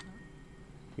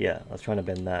 yeah, I was trying to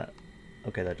bend that.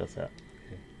 Okay, that does that.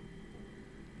 Okay.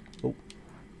 Oh.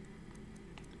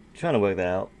 Trying to work that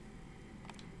out.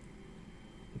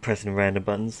 Pressing random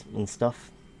buttons and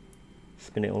stuff.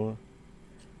 Spin it all.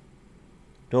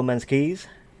 Doorman's keys.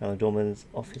 Found the doorman's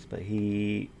office, but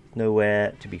he's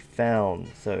nowhere to be found,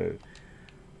 so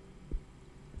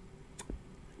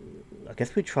I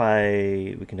guess we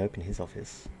can open his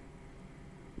office,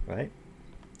 right?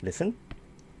 Listen.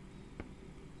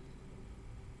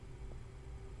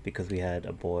 Because we had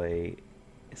a boy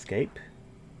escape.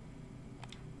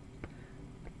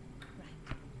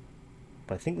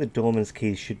 But I think the doorman's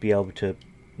keys should be able to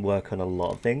work on a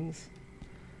lot of things.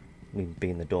 I mean,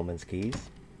 being the doorman's keys.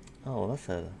 Oh, that's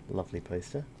a lovely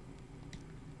poster.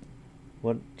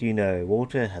 What do you know?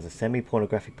 Walter has a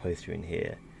semi-pornographic poster in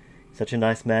here. Such a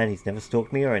nice man, he's never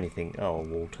stalked me or anything. Oh,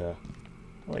 Walter.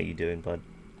 What are you doing, bud?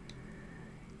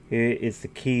 Here is the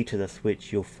key to the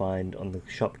switch you'll find on the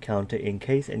shop counter in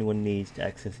case anyone needs to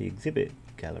access the exhibit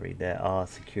gallery. There are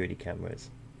security cameras.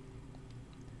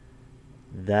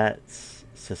 That's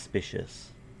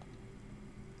suspicious.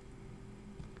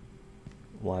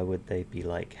 Why would they be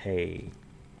like, hey,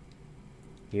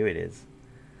 here it is.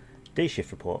 Day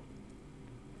shift report.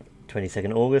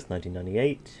 22nd August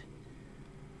 1998.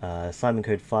 Simon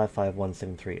code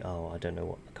 55173. Oh, I don't know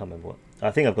what. I can't remember what.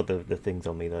 I think I've got the things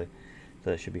on me though, so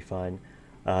that should be fine.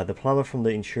 The plumber from the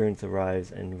insurance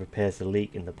arrives and repairs the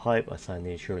leak in the pipe. I sign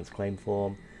the insurance claim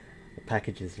form. The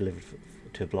package is delivered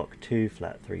to block 2,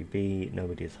 flat 3B.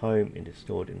 Nobody is home. It is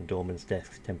stored in the doorman's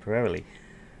desk temporarily.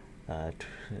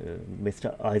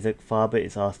 Mr. Isaac Farber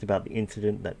is asked about the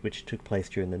incident which took place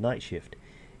during the night shift.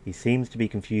 He seems to be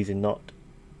confused and not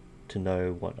to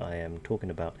know what I am talking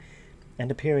about,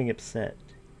 and appearing upset.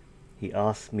 He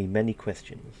asks me many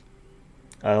questions.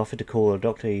 I offer to call a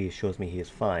doctor. He assures me he is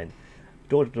fine.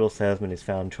 Door-to-door salesman is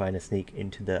found trying to sneak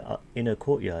into the inner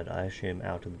courtyard. I usher him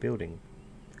out of the building.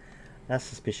 That's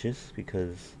suspicious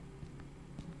because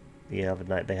the other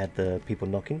night they had the people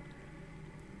knocking.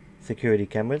 Security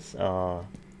cameras are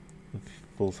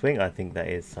full swing. I think that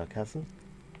is sarcasm.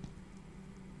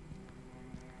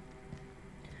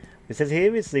 It says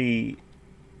here is the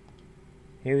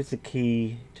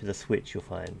key to the switch you'll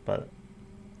find, but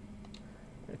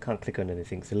I can't click on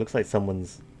anything, so it looks like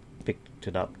someone's picked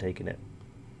it up, taken it.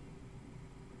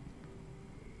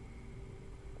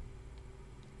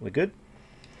 We're good?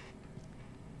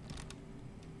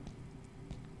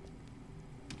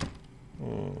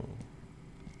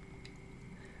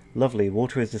 Lovely.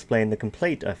 Walter is displaying the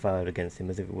complaint I filed against him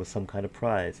as if it was some kind of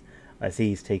prize. I see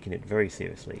he's taking it very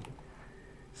seriously.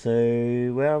 So,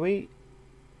 where are we?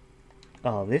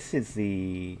 Oh, this is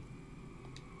the...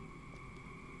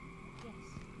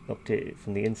 Locked it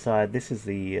from the inside. This is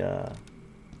the...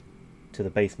 to the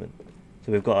basement.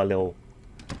 So we've got a little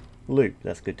loop.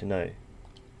 That's good to know.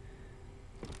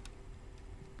 There's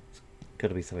got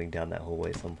to be something down that hallway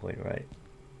at some point, right?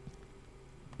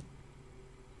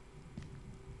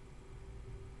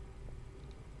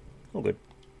 All good.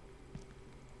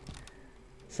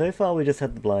 So far we just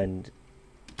had the blind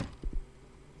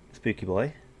spooky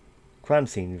boy. Crime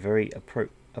scene, very apropos.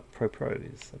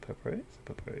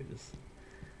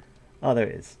 Oh, there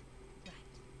it is.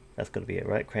 That's got to be it,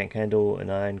 right? Crank handle, an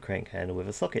iron crank handle with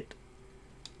a socket.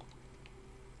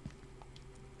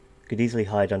 Could easily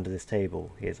hide under this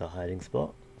table. Here's our hiding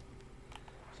spot.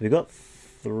 So we got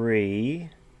 3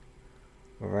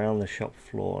 around the shop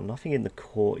floor. Nothing in the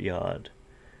courtyard.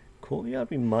 Courtyard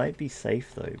we might be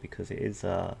safe though, because it is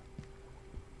an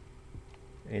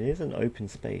open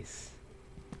space.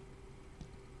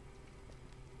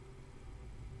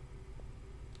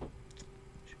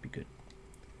 Should be good.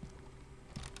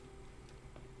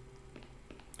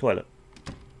 Toilet.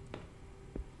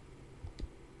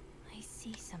 I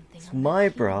see something. It's my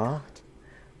bra.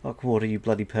 Fuck water, you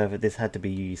bloody pervert. This had to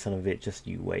be you, you son of a bitch. Just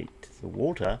you wait. So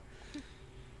water?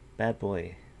 Bad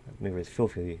boy. That mirror is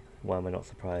filthy. Why am I not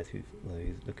surprised?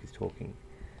 Look who's talking.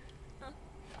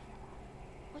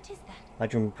 What is that?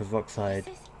 Hydrogen peroxide.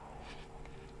 What is this?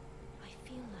 I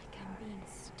feel like I'm being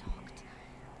stalked.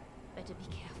 Better be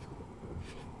careful.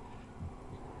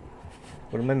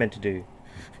 What am I meant to do?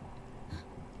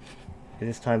 Is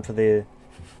this time for the...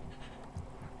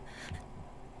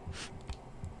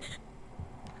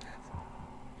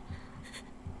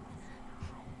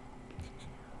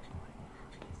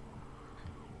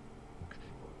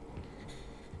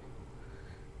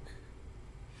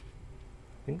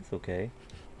 I think it's okay.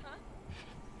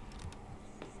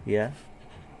 Yeah?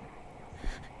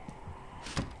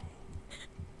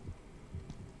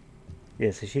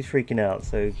 Yeah, so she's freaking out,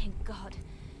 so... Thank God.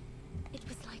 It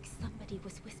was like somebody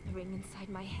was whispering inside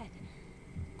my head.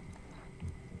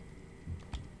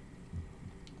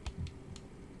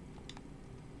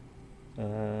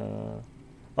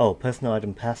 Oh, personal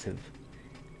item passive.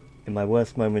 In my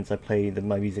worst moments I play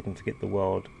my music and forget the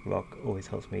world. Rock always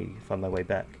helps me find my way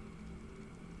back.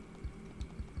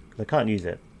 'Cause I can't use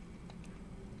it.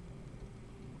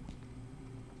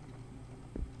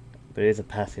 But it is a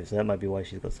passive, so that might be why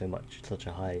she's got such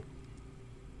a high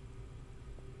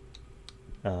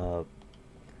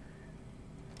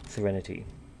serenity.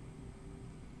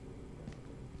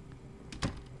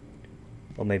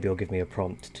 Or maybe it'll give me a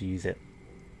prompt to use it.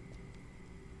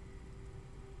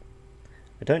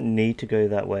 I don't need to go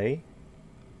that way.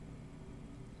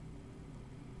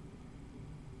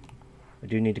 I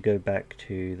do need to go back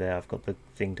to there. I've got the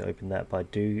thing to open that, but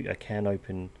I can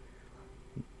open...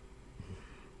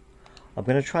 I'm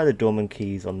going to try the doorman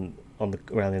keys around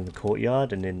in the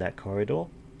courtyard and in that corridor.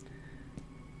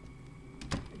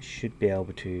 Should be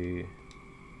able to...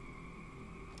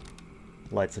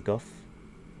 Lights are off.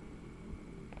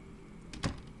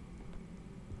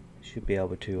 Should be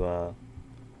able to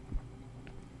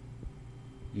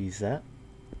use that.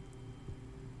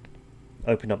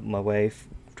 Open up my way,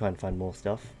 try and find more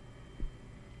stuff.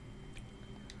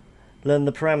 Learn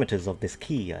the parameters of this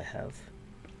key I have.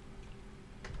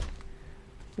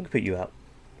 We can put you out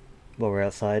while we're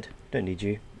outside. Don't need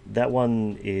you. That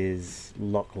one is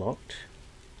locked.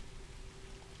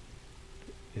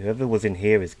 Whoever was in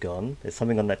here is gone. There's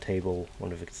something on that table.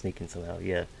 Wonder if we can sneak in somehow.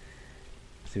 Yeah.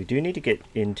 So we do need to get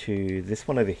into this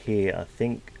one over here. I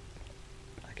think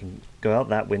I can go out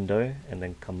that window and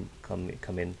then come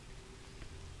in.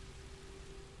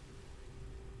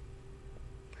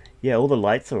 Yeah, all the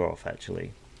lights are off,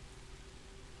 actually.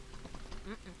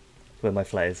 Where my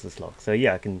flat is locked. So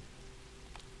yeah, I can...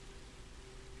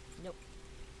 Nope.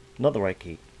 Not the right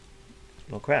key.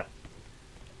 Oh crap.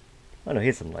 Oh no,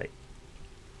 here's some light.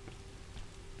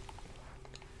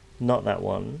 Not that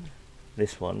one.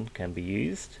 This one can be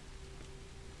used.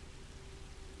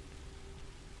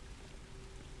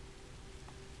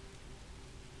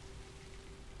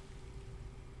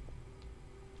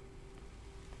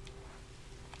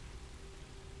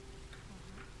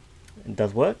 It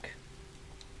does work.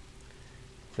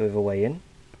 So we have a way in.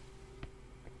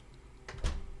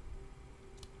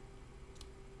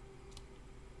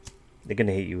 They're going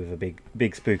to hit you with a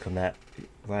big spook on that,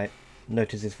 right?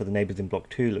 Notices for the neighbours in block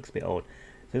 2 looks a bit old. So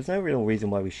there's no real reason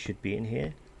why we should be in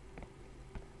here.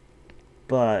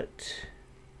 But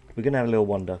we're going to have a little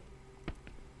wander.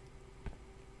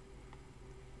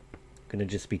 Going to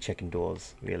just be checking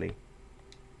doors, really.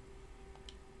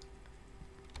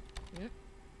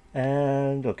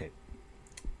 And okay,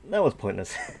 that was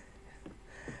pointless.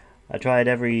 I tried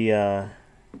every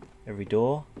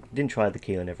door. Didn't try the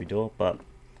key on every door, but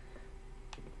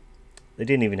they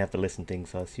didn't even have to listen things.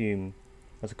 So I assume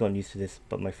I've gotten used to this.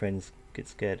 But my friends get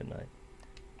scared at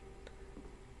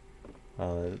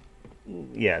night.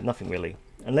 Yeah, nothing really,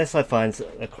 unless I find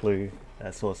a clue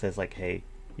that sort of says like, "Hey,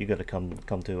 you got to come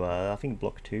to I think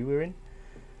block 2 we're in,"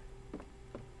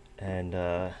 and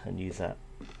use that.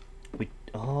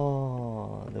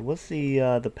 Oh, there was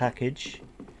the package.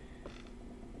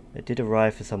 It did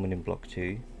arrive for someone in block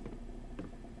 2.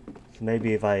 So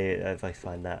maybe if I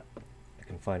find that, I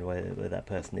can find where that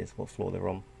person is, what floor they're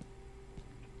on.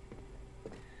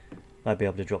 Might be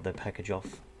able to drop their package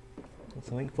off or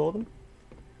something for them.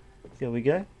 So here we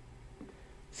go.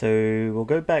 So we'll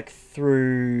go back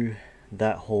through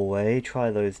that hallway,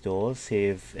 try those doors, see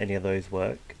if any of those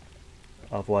work.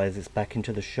 Otherwise it's back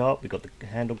into the shop. We've got the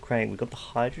handle crank, we've got the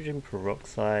hydrogen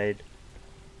peroxide.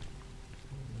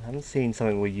 I haven't seen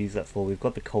something we'll use that for. We've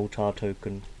got the coal tar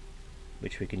token,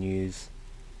 which we can use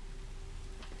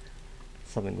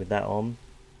something with that on.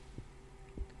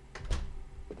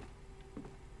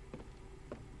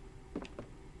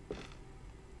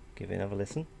 Give it another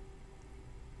listen.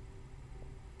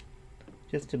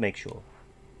 Just to make sure.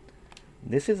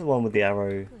 This is the one with the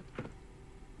arrow.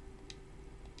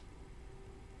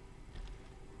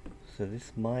 So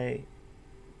this might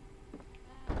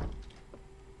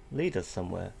lead us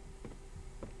somewhere.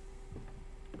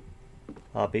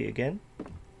 Heartbeat again.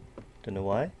 Don't know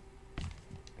why.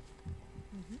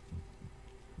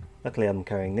 Luckily I'm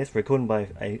carrying this. Recorded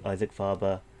by Isaac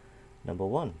Faber, number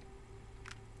 1.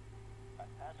 I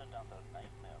had another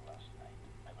nightmare last night.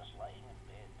 I was lying in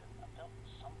bed and I felt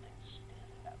something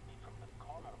staring at me from the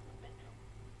corner of the bedroom.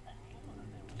 I knew that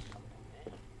there was something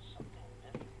there, something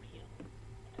very real.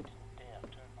 But I didn't dare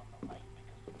turn on the light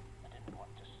because I didn't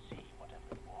want to see whatever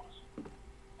it was.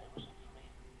 I was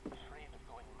afraid of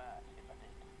going mad if I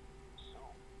did. So,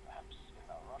 perhaps in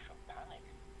a rush of panic,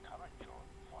 courage or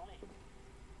folly,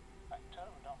 I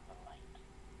turned on the light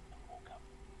and woke up.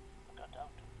 I got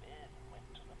out of bed and went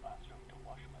to the bathroom to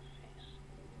wash my face,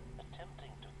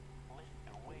 attempting to lift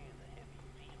away the heavy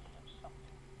feeling of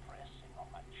something pressing on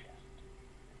my chest.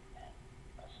 Then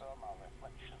I saw my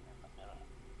reflection in the mirror.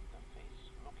 The face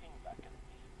looking back at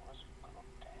me was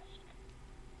grotesque.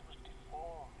 It was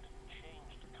deformed and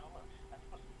changed colour, and it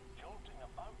was jolting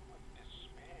about with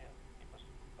despair. It was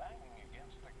banging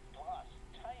against the glass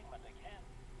time and again,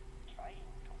 trying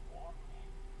to warn me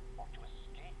or to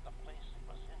escape the place it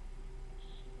was in. It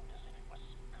seemed as if it was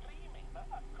screaming, but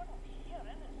I couldn't hear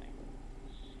anything.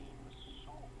 The scene was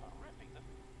so horrific that,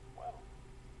 well,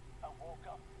 I woke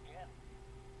up again.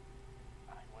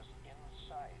 I was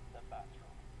inside the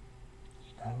bathroom,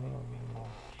 standing before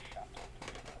the shattered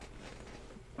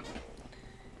mirror.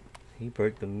 He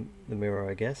broke the mirror,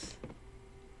 I guess.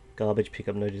 Garbage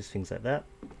pickup notice, things like that.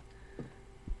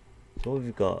 So what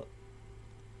we've got,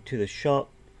 to the shop.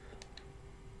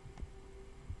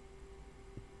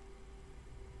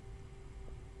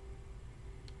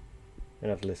 I'm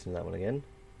gonna have to listen to that one again.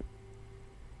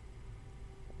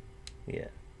 Yeah.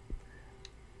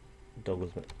 Dog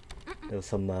was... There was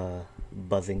some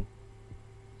buzzing.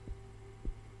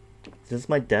 Does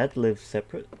my dad live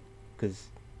separate? Because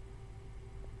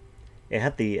it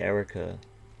had the Erica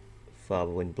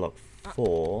Faber in block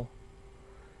 4.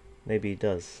 Maybe he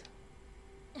does.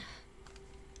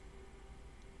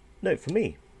 Note for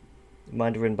me.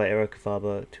 Reminder written by Erica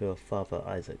Faber to her father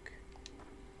Isaac.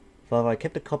 Father, I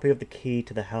kept a copy of the key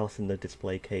to the house in the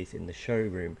display case in the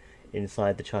showroom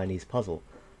inside the Chinese puzzle.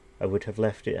 I would have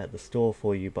left it at the store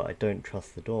for you, but I don't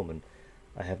trust the doorman.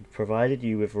 I have provided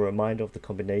you with a reminder of the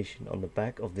combination on the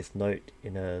back of this note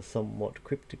in a somewhat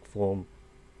cryptic form,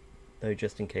 though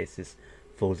just in case this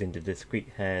falls into discreet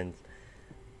hands.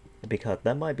 A big hut.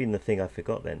 That might have been the thing I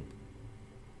forgot then.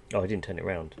 Oh, I didn't turn it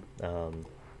around. How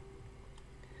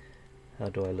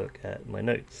do I look at my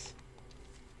notes?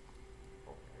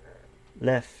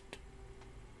 Left.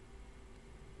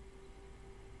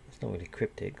 It's not really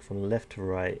cryptic. From left to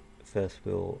right, first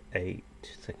wheel 8,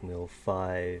 second wheel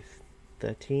 5,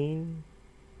 13,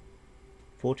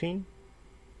 14?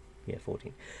 Yeah,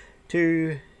 14.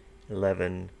 2,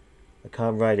 11. I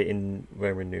can't write it in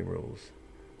Roman numerals.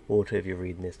 Water, if you're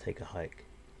reading this, take a hike.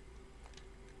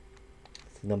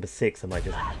 So number 6, I might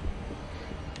just...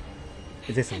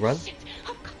 Is this a run? Shit!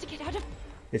 I've got to get out of...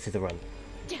 This is a run.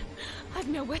 Damn! I've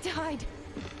nowhere to hide.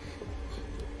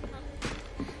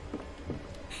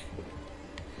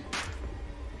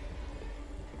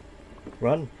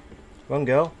 Run. Run,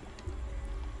 girl.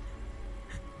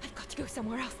 I've got to go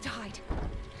somewhere else to hide.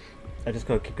 I just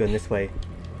gotta keep going this way.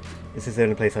 This is the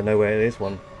only place I know where there is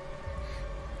one.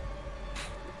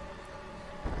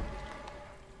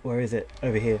 Where is it?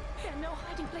 Over here. There are no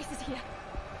hiding places here.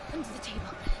 Under the table.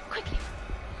 Quickly.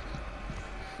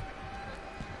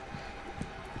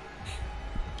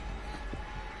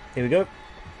 Here we go.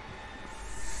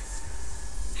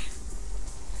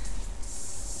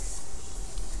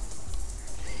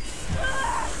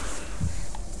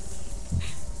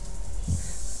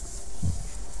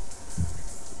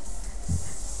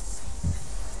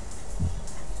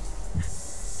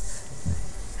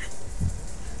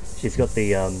 She's got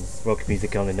the rock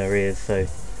music on in her ears, so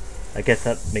I guess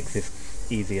that makes this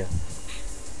easier.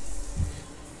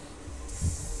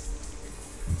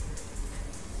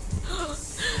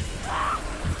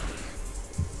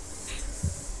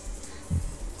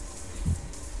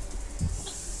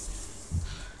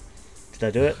 Did I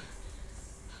do it?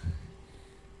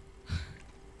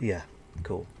 Yeah,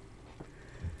 cool.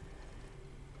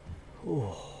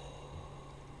 Ooh.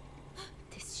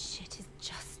 This shit is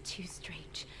just too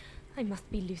strange. I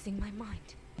must be losing my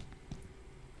mind.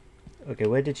 Okay,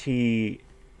 where did she...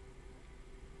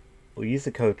 We'll use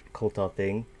the Coltar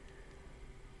thing.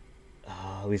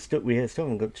 We still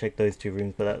haven't got to check those 2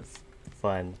 rooms, but that's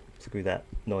fine. Screw that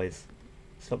noise.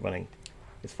 Stop running.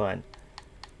 It's fine.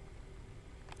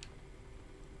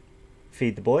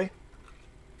 Feed the boy.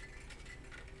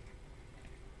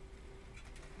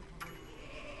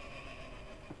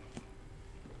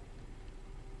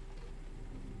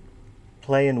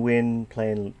 Play and win,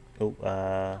 play and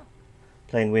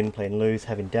win, play and lose.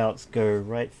 Having doubts, go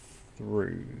right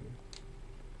through.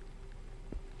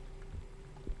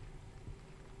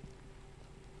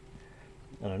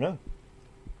 I don't know.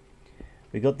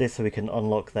 We got this so we can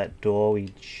unlock that door.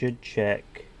 We should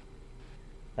check.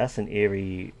 That's an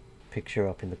eerie picture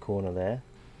up in the corner there.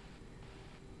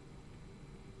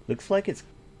 Looks like it's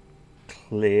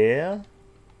clear.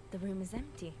 The room is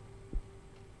empty.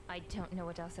 I don't know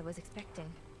what else I was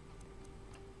expecting.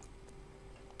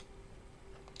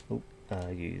 Oh,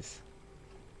 use.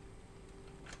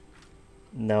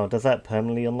 Now, does that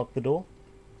permanently unlock the door?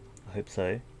 I hope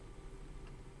so.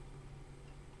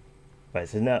 Right,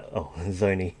 so now... Oh,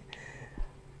 Zony.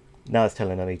 Now it's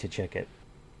telling me to check it.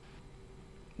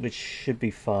 Which should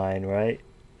be fine, right?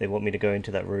 They want me to go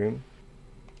into that room.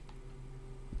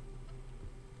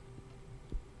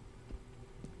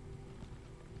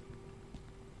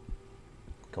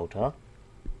 Coltar.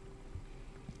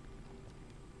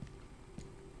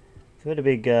 So we had a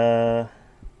big, yeah,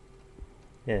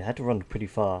 I had to run pretty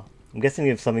far. I'm guessing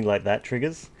if something like that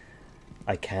triggers,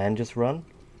 I can just run.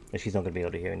 And she's not going to be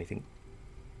able to hear anything.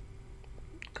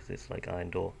 Because it's like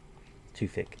iron door. Too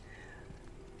thick.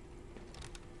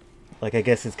 Like, I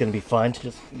guess it's going to be fine to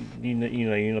just, you know,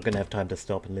 you're not going to have time to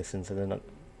stop and listen, so they're not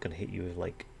going to hit you with,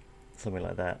 like, something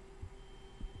like that.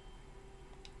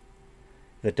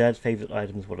 The dad's favourite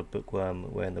items, what a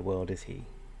bookworm, where in the world is he?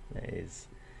 That is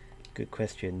a good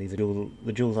question. These are all,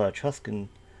 the jewels are Etruscan.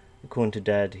 According to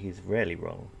Dad, he's rarely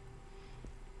wrong.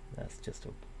 That's just a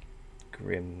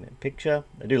grim picture.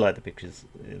 I do like the pictures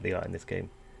they are in this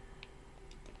game.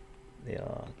 They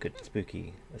are good,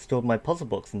 spooky. I stored my puzzle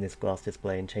box in this glass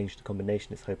display and changed the combination.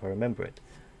 Let's hope I remember it.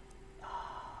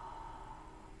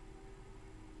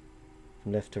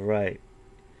 From left to right.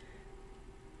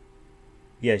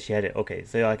 Yeah, she had it. Okay,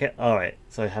 so I get. Alright,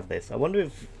 so I have this. I wonder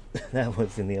if that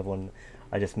was in the other one.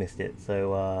 I just missed it.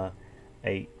 So,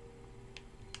 8.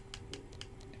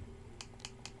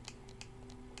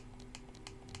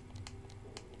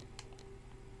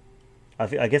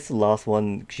 I guess the last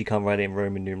one, she can't write it in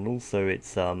Roman numerals, so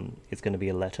it's going to be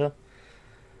a letter.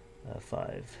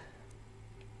 5.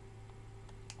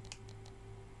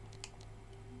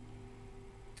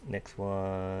 Next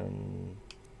one...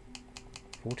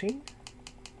 14?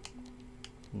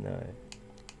 No.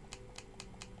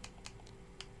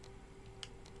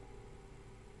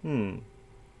 Hmm.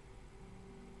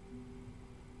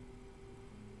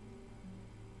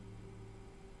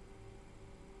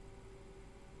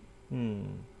 Hmm.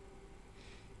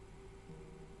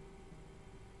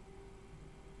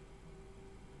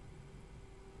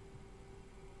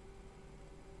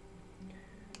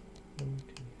 One,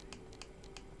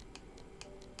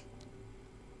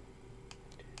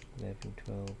 2, 11,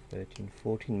 12, 13,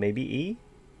 14, maybe E?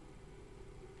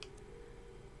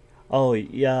 Oh,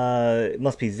 yeah, it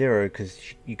must be 0 because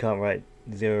you can't write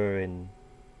 0 in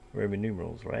Roman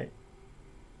numerals, right?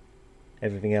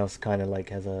 Everything else kind of like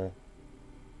has a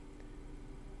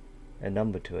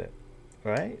number to it,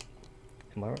 right?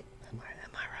 Am I right? Am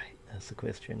I right? That's the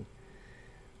question.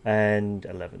 And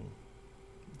 11.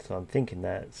 So I'm thinking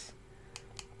that's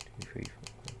 2, 3,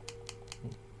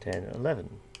 4, 10, 11.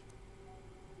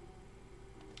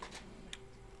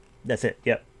 That's it.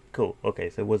 Yep. Cool. Okay,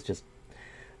 so it was just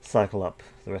cycle up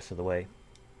the rest of the way.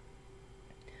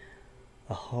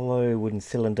 A hollow wooden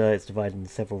cylinder. It's divided into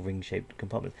several ring-shaped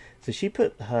compartments. So she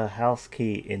put her house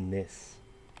key in this.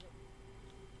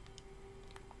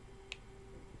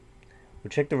 We'll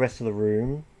check the rest of the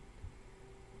room,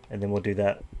 and then we'll do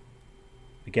that.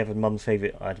 We gathered Mum's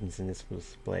favourite items in this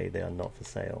display. They are not for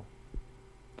sale.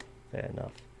 Fair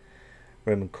enough.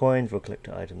 Roman coins, royal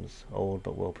collector items, old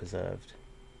but well preserved.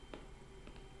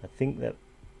 I think that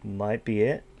might be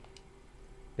it.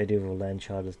 Medieval land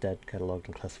charters, Dad catalogued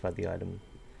and classified the item.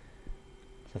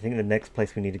 So I think the next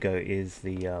place we need to go is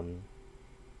the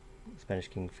Spanish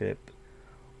King Philip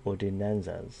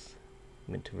Ordinanzas,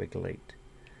 meant to regulate.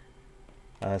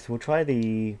 So we'll try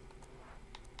the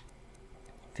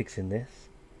fixing this.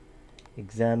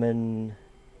 Examine,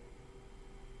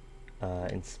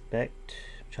 inspect,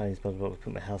 Chinese puzzle.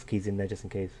 Put my house keys in there just in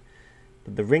case.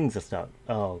 But the rings are stuck.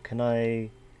 Oh, can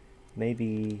I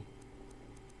maybe?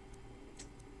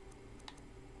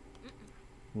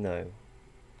 No.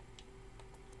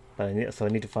 But I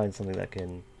need to find something that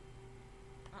can.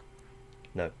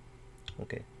 No.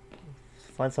 Okay.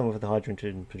 Find somewhere with the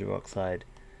hydrogen peroxide.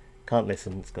 Can't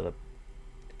listen. It's got a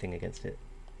thing against it.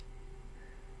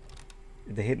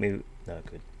 They hit me. No,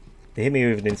 good. They hit me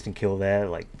with an instant kill there.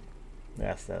 Like,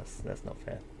 that's not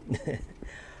fair.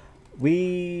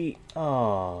 We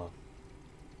are.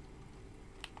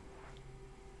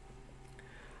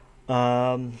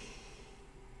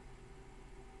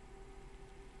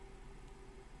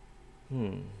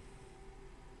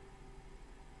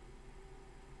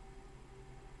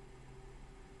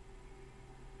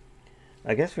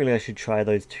 I guess really I should try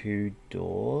those 2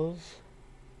 doors.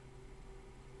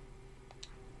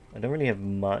 I don't really have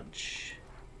much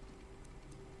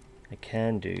I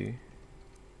can do.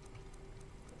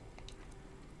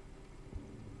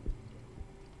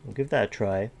 We'll give that a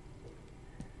try.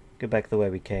 Go back the way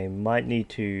we came. Might need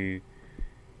to...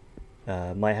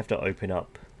 might have to open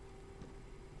up.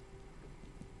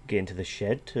 Get into the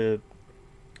shed to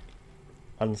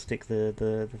unstick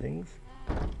the things.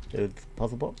 The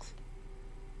puzzle box.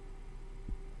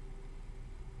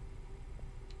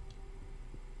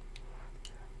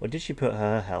 Or did she put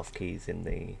her house keys in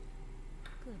the...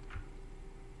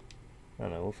 I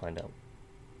don't know, we'll find out.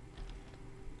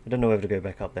 I don't know whether to go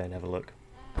back up there and have a look.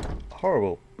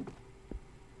 Horrible.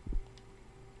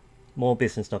 More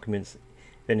business documents.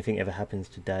 If anything ever happens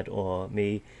to Dad or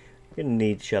me, you're going to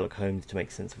need Sherlock Holmes to make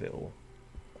sense of it all.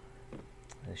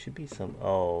 There should be some...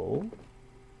 Oh.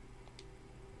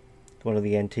 One of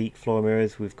the antique floor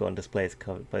mirrors we've got on display is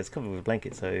covered, but it's covered with a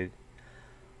blanket, so...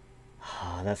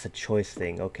 that's a choice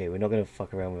thing. Okay, we're not going to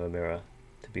fuck around with a mirror,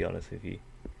 to be honest with you.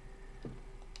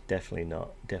 Definitely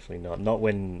not. Definitely not. Not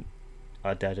when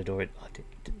our dad had already...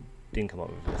 didn't come up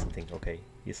with this and think, okay,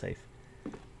 you're safe.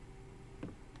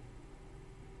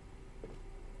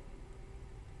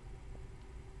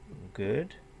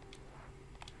 Good.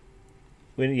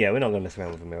 Yeah, we're not going to mess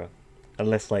around with a mirror.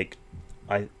 Unless, like,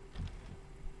 I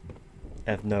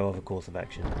have no other course of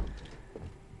action.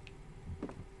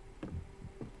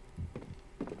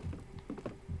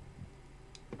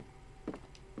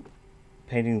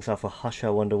 Paintings are for Husher.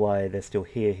 I wonder why they're still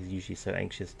here. He's usually so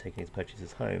anxious taking his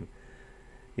purchases home.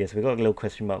 Yes, we've got a little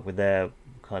question mark with there.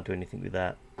 Can't do anything with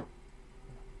that.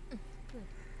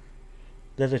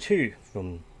 Letter 2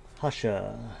 from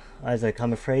Husher. Isaac,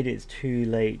 I'm afraid it's too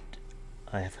late.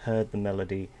 I have heard the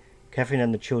melody. Catherine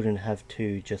and the children have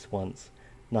too, just once.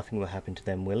 Nothing will happen to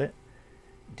them, will it?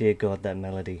 Dear God, that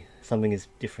melody. Something is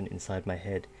different inside my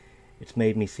head. It's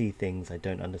made me see things I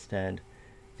don't understand.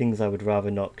 Things I would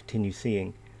rather not continue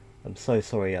seeing. I'm so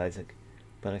sorry, Isaac,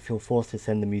 but I feel forced to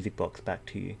send the music box back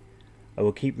to you. I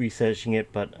will keep researching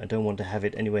it, but I don't want to have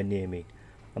it anywhere near me.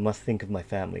 I must think of my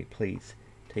family, please.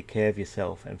 Take care of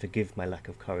yourself and forgive my lack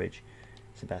of courage,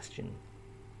 Sebastian.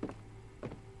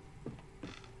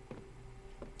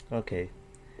 Okay,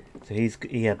 so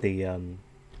he had the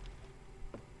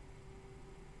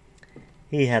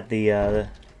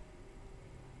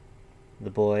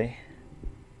boy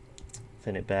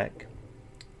send it back.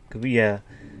 Could we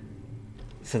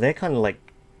so they're kind of like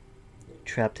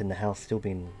trapped in the house, still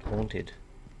being haunted,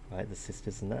 right? The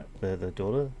sisters and that, the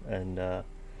daughter and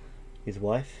his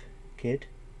wife, kid.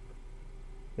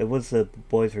 There was the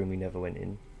boys' room we never went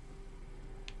in.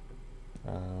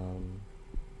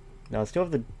 Now I still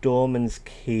have the doorman's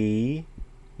key.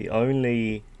 The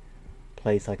only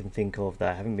place I can think of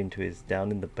that I haven't been to is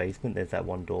down in the basement. There's that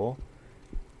one door.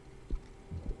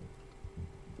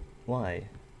 Why?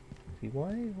 See,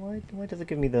 why does it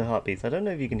give me the heartbeats? I don't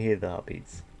know if you can hear the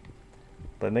heartbeats,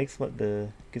 but it makes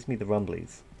gives me the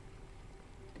rumblies.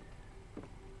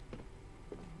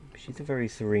 She's a very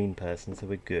serene person, so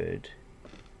we're good.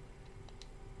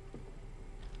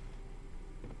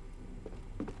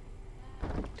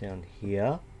 Down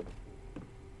here.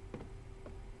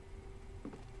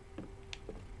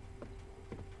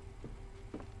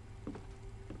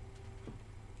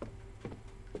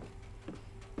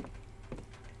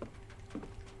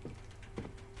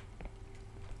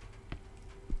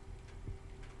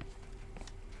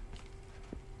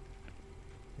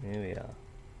 There we are.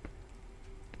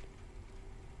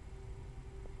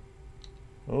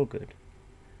 Oh, good.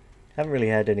 Haven't really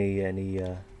had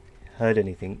heard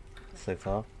anything so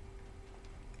far.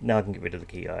 Now I can get rid of the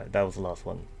key. That was the last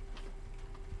one.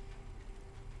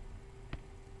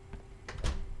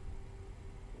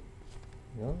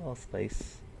 No, lost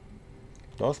space.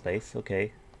 Lost space,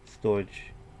 okay. Storage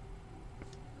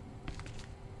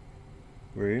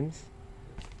rooms.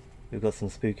 We've got some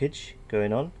spookage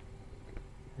going on.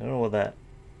 I don't know what that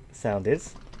sound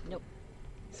is. Nope.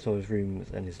 Storage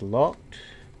rooms and it's locked.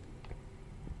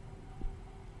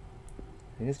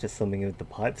 I think it's just something with the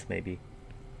pipes maybe.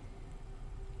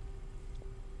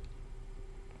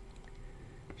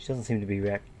 She doesn't seem to be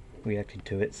reacting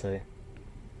to it, so...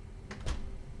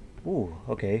 Ooh,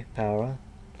 okay, power.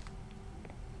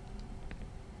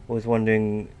 Always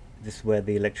wondering if this is where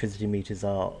the electricity meters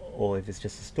are, or if it's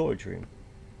just a storage room.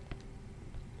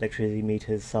 Electricity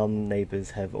meters, some neighbours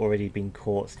have already been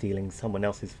caught stealing someone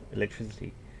else's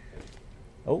electricity.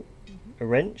 Oh, a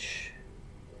wrench.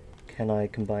 Can I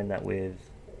combine that with...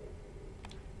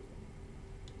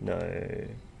 No.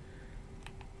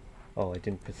 Oh, I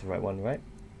didn't press the right one, right?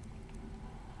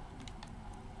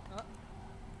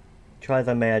 Try as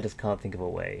I may, I just can't think of a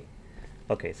way.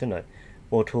 Okay, so no.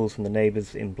 More tools from the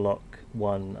neighbours in block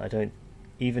 1. I don't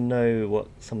even know what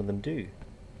some of them do.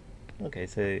 Okay,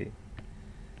 so... a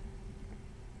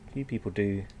few people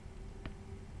do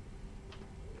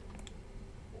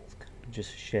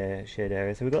just shared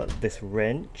area. So we've got this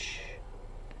wrench.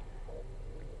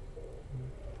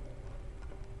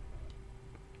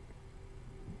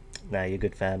 Nah, you're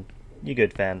good, fam. You're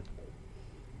good, fam.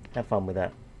 Have fun with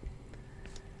that.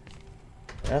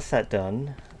 That's that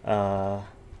done. Got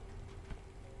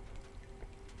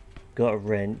a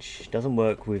wrench. Doesn't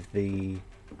work with the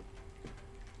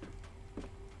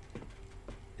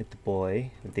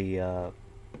boy, with the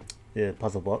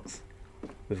puzzle box.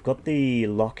 We've got the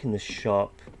lock in the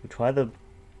shop. We'll try the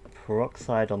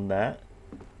peroxide on that.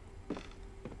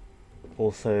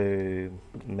 Also,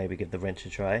 maybe give the wrench a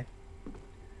try.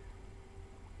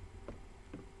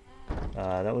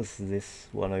 That was this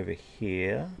one over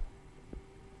here,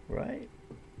 right?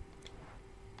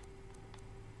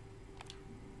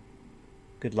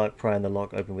 Good luck prying the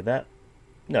lock open with that.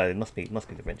 No, it must be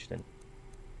the wrench then.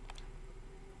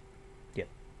 Yep.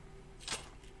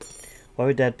 Why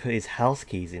would Dad put his house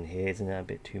keys in here? Isn't that a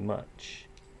bit too much?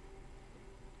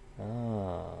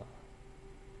 Ah.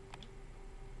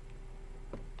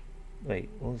 Wait,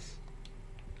 what was...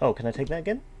 Oh, can I take that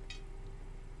again?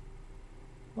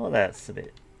 Oh, that's a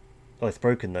bit... Oh, it's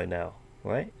broken though now,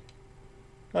 right?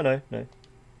 Oh, no.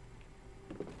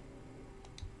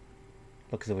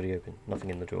 Lock is already open. Nothing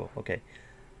in the drawer. Okay.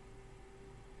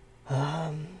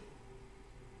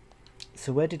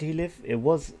 So where did he live? It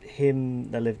was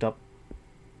him that lived up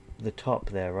the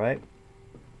top there, right?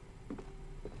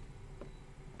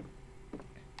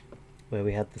 Where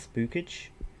we had the spookage.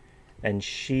 And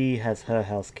she has her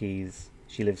house keys.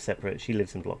 She lives separate. She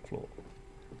lives in block floor.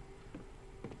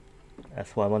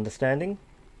 That's what I'm understanding.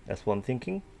 That's what I'm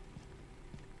thinking.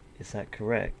 Is that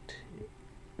correct?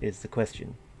 Is the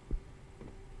question.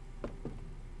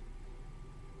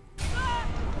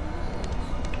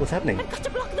 What's happening? I've got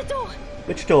to block the door.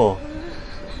 Which door?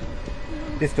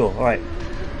 This door, alright.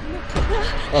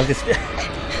 Oh, just...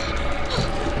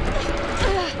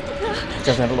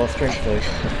 Doesn't have a lot of strength though.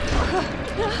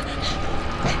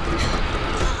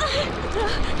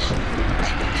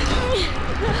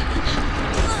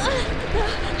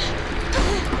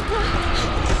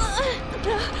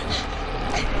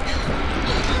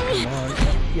 Come on.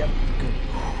 Yep. Good.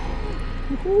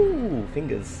 Woohoo!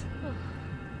 Fingers.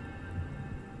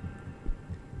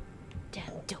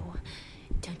 Damn door.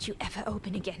 Don't you ever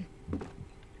open again.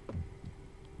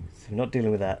 So we're not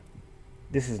dealing with that.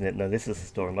 This isn't it. No, this is the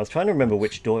storeroom. I was trying to remember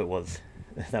which door it was.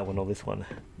 That one or this one.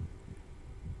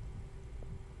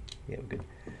 Yeah, we're good.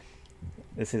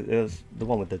 It was the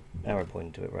one with the arrow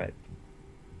pointing to it, right?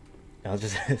 I was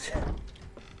just...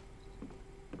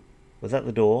 Was that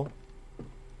the door?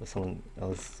 Or someone... I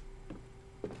was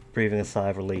breathing a sigh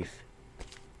of relief.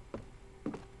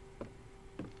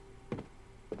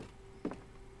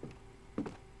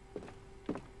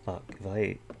 Fuck, if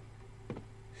I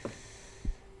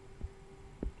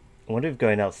wonder if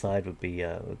going outside would be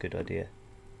a good idea.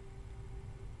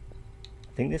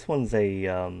 I think this one's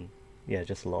a yeah,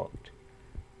 just locked.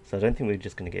 So I don't think we're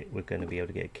going to be able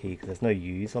to get a key because there's no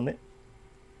U's on it.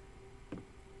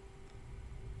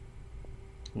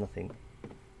 Nothing.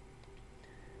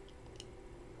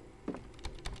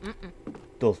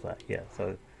 Door's flat, yeah.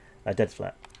 So dead's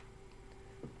flat.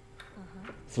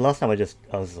 So last time I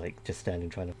was like just standing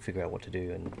trying to figure out what to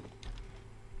do and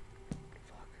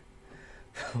fuck.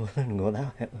 I don't know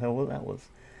what that was.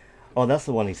 Oh, that's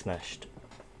the one he smashed.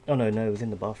 Oh no, it was in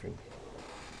the bathroom.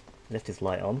 Left his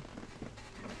light on.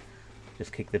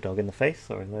 Just kicked the dog in the face.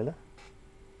 Sorry, Lola.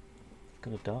 It's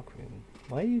got a dark room.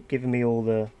 Why are you giving me all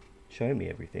the showing me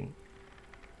everything?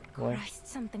 Why? Christ,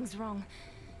 something's wrong.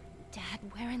 Dad,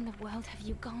 where in the world have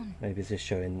you gone? Maybe it's just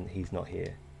showing he's not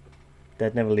here.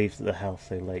 Dad never leaves the house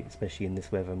so late, especially in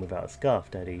this weather and without a scarf,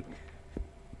 Daddy.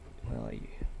 Where are you?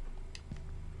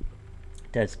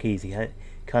 Dad's keys. He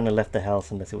kind of left the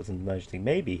house unless it was an emergency.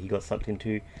 Maybe he got sucked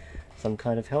into some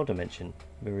kind of hell dimension.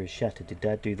 Mirror is shattered. Did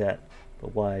Dad do that?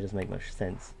 But why? It doesn't make much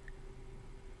sense.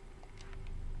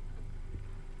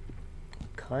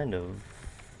 Kind of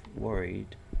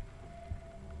worried.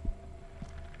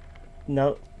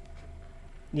 No.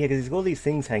 Yeah, because he's got all these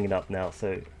things hanging up now,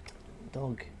 so...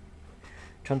 Dog.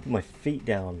 I'm trying to put my feet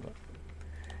down, but...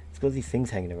 He's got these things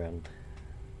hanging around.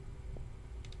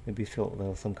 Maybe he thought there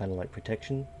was some kind of like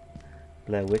protection.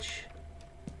 Blair Witch.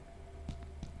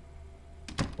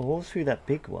 All through that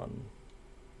big one.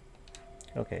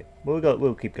 Okay, well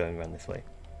we'll keep going around this way.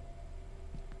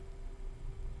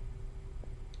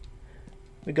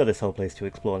 We got this whole place to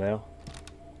explore now.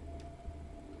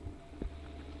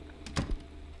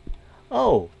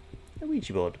 Oh, a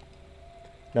Ouija board.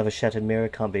 Another shattered mirror,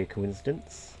 can't be a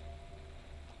coincidence.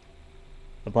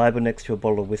 A Bible next to a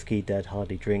bottle of whiskey. Dad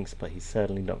hardly drinks, but he's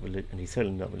certainly not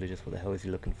religious. What the hell is he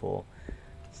looking for?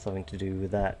 Something to do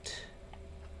with that.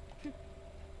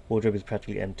 Wardrobe is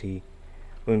practically empty.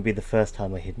 Wouldn't be the first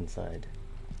time I hid inside.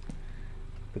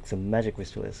 Books of magic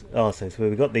restores. Oh, so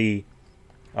we got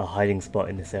our hiding spot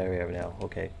in this area now.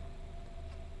 Okay.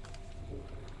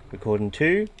 Recording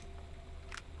 2.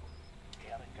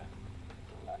 Erica,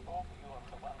 I hope you are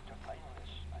the one to find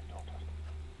this, my daughter.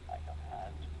 I have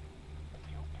had a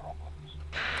few problems.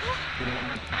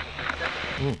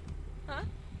 Huh?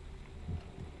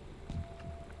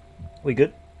 We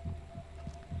good?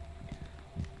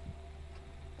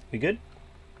 We good?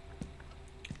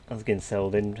 I was getting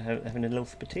settled in, having a little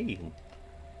sip of tea.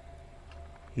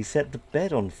 He set the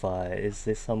bed on fire. Is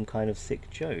this some kind of sick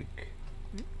joke?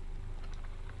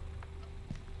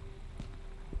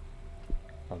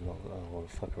 I don't want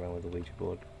to fuck around with the Ouija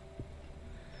board.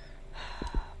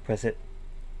 Press it.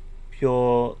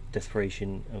 Pure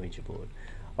desperation, a Ouija board.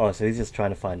 Oh, so he's just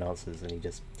trying to find answers and he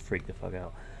just freaked the fuck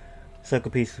out.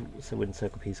 Circle piece, so wooden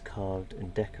circle piece carved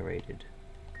and decorated.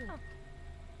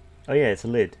 Oh yeah, it's a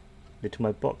lid. Lid to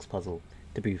my box puzzle.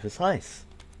 To be precise.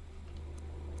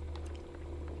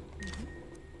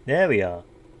 There we are.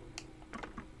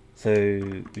 So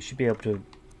we should be able to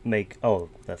make... Oh,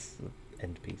 that's the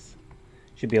end piece.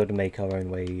 Should be able to make our own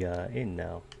way in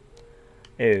now.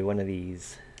 Oh, one of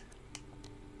these.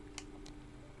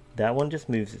 That one just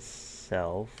moves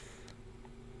itself.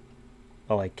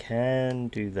 Oh, I can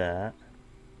do that.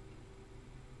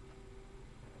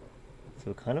 So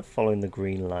we're kind of following the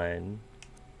green line.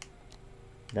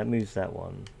 That moves that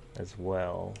one as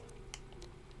well.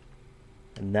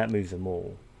 And that moves them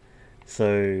all.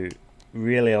 So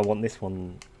really I want this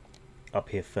one up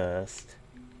here first.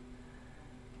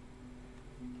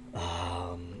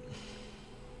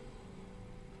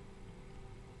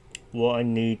 what I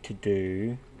need to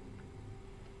do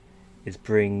is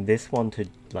bring this one to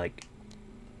like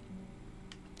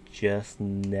just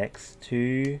next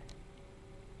to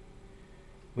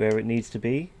where it needs to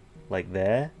be, like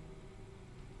there.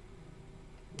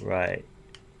 Right.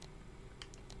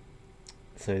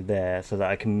 So there, so that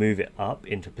I can move it up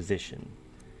into position.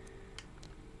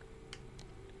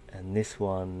 And this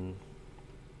one,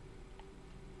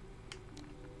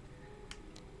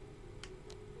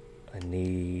 I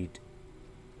need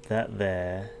that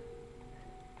there,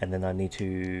 and then I need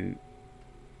to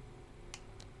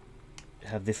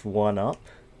have this one up.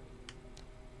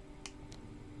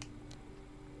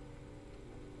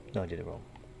 No, I did it wrong.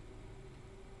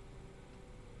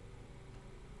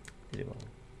 Did it wrong.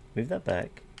 Move that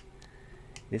back.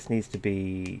 This needs to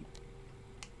be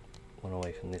one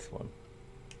away from this one.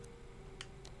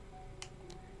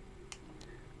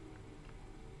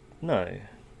 No.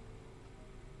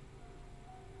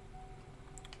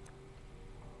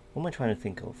 What am I trying to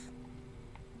think of?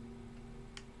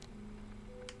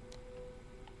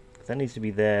 That needs to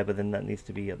be there, but then that needs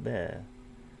to be up there.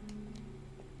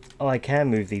 Oh, I can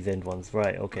move these end ones.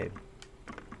 Right, okay.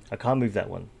 I can't move that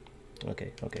one.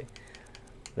 Okay, okay.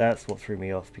 That's what threw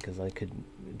me off, because I could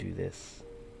do this.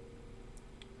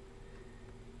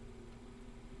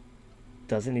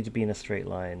 Does it need to be in a straight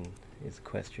line is the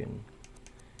question.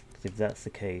 Because if that's the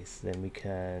case, then we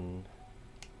can...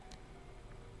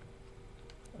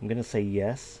 I'm going to say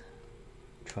yes.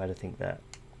 Try to think that.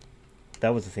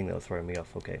 That was the thing that was throwing me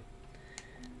off. Okay.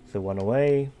 So one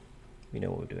away. We know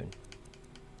what we're doing.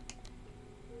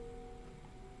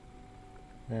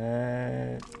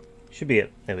 Should be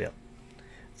it. There we are.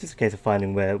 It's just a case of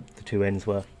finding where the two ends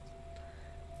were.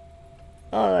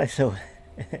 Oh, I saw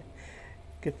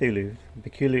Cthulhu.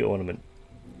 Peculiar ornament.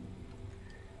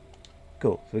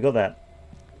 Cool. So we got that.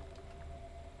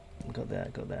 Got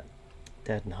that.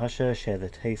 Dad and Husher share the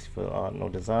taste for art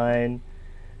and design.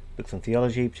 Books on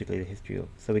theology, particularly the history of...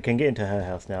 So we can get into her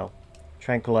house now.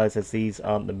 Tranquilizers, these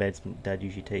aren't the meds Dad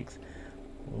usually takes.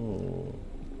 Ooh.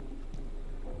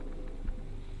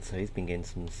 So he's been getting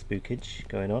some spookage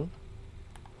going on.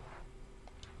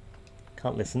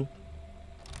 Can't listen.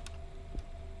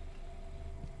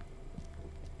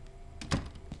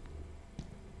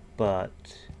 But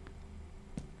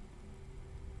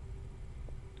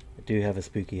I do have a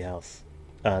spooky house.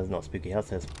 Not spooky house,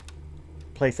 there's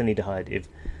a place I need to hide if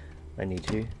I need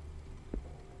to.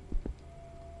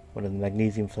 One of the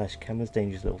magnesium flash cameras,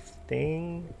 dangerous little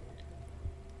thing.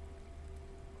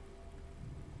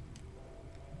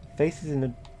 Faces in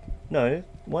the... No,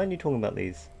 why aren't you talking about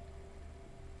these?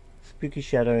 Spooky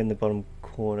shadow in the bottom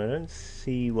corner. I don't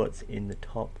see what's in the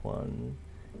top one.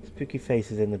 Spooky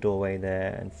faces in the doorway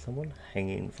there, and someone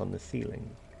hanging from the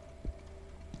ceiling.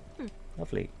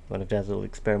 Lovely. One of Dad's little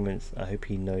experiments. I hope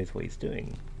he knows what he's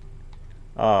doing.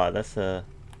 Ah, that's a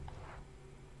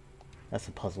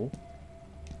puzzle.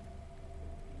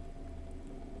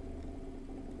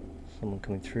 Someone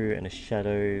coming through and a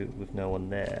shadow with no one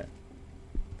there.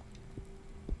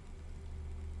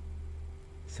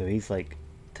 So he's like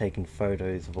taking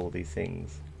photos of all these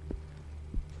things.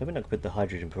 So I'm going to put the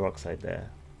hydrogen peroxide there.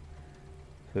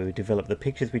 So we develop the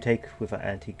pictures we take with our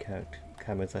antique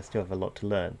cameras. I still have a lot to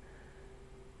learn.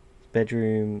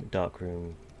 Bedroom, dark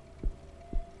room.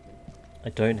 I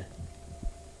don't...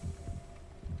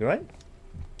 You right?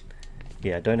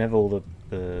 Yeah, I don't have all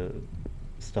the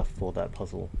stuff for that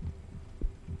puzzle.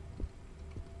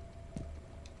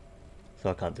 So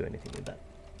I can't do anything with that.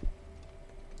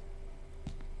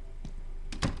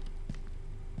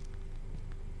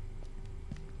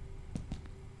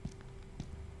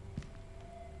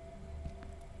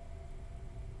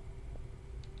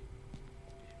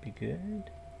 Should be good.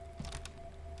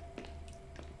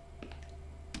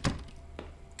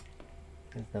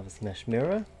 There's another smashed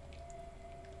mirror.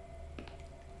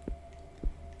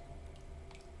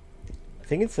 I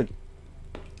think it's a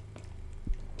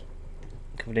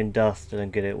covered in dust. I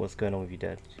don't get it. What's going on with you,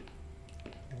 Dad?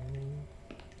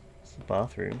 It's the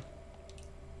bathroom.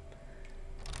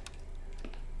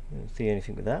 I don't see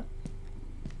anything with that.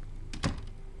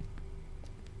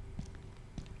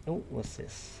 Oh, what's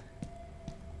this?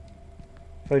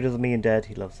 Photos of me and Dad.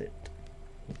 He loves it.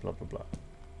 Blah blah blah.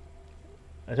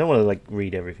 I don't want to like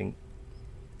read everything.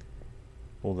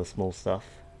 All the small stuff.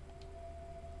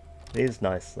 It is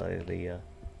nice though, the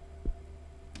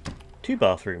 2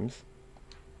 bathrooms.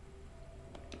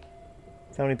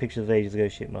 Family pictures of ages ago.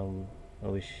 Shit, Mum, I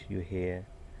wish you were here.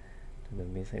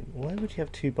 Why would you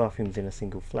have 2 bathrooms in a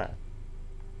single flat?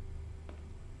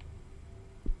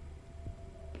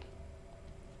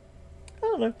 I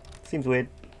don't know. Seems weird.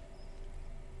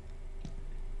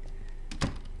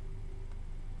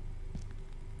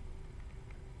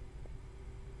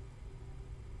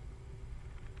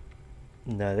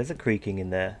 No, there's a creaking in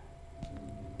there.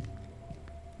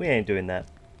 We ain't doing that.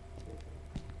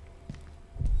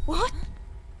 What?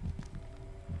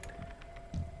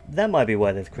 That might be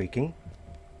why there's creaking.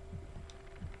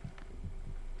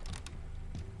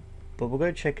 But we'll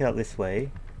go check out this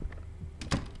way.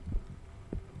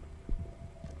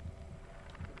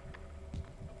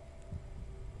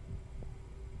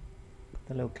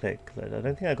 The little click. I don't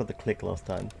think I got the click last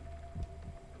time.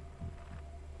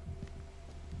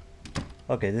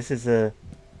 Okay, this is a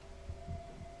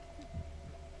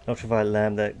ultraviolet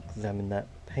lamp that examined that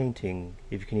painting,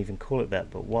 if you can even call it that,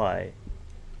 but why?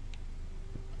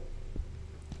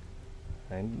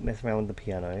 I'm messing around with the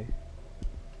piano.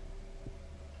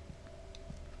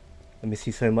 I miss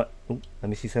you so much. I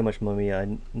miss you so much, Mummy.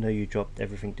 I know you dropped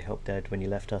everything to help Dad when you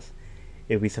left us.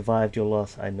 If we survived your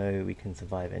loss, I know we can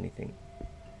survive anything.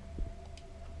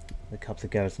 The cups of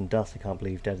garrison dust. I can't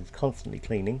believe Dad is constantly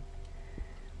cleaning.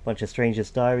 Bunch of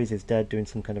strangers' diaries. Is Dad doing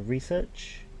some kind of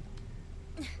research?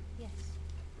 Yes.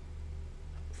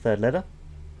 Third letter.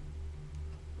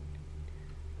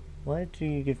 Why do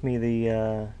you give me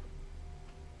the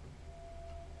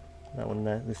that one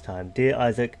there this time? Dear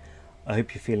Isaac, I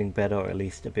hope you're feeling better, or at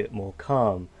least a bit more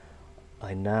calm.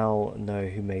 I now know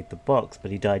who made the box,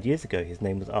 but he died years ago. His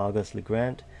name was Argus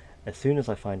Legrand. As soon as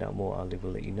I find out more, I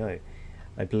will let you know.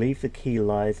 I believe the key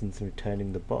lies in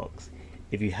returning the box.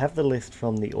 If you have the list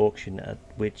from the auction at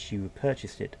which you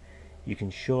purchased it, you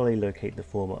can surely locate the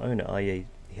former owner. Oh yeah,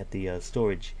 he had the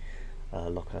storage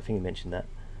locker. I think he mentioned that.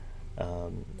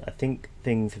 I think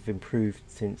things have improved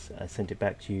since I sent it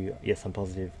back to you. Yes, I'm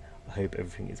positive. I hope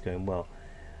everything is going well.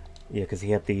 Yeah, because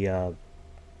he had the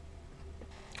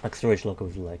like storage locker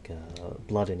with like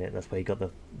blood in it. That's where he got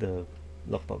the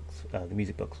lockbox, the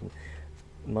music box from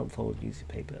month-old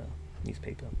newspaper.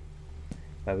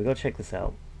 Right, we gotta check this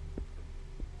out.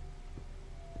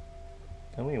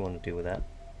 What do you want to do with that?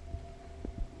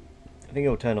 I think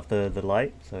it'll turn off the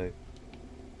light. So.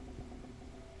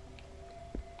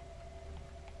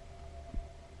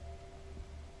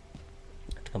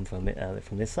 Come from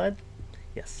this side?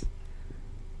 Yes.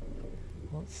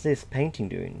 What's this painting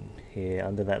doing here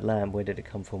under that lamp? Where did it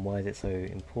come from? Why is it so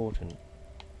important?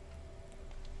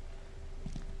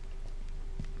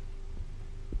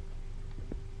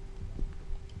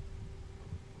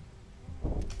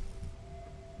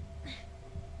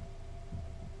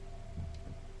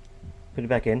 Put it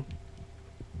back in.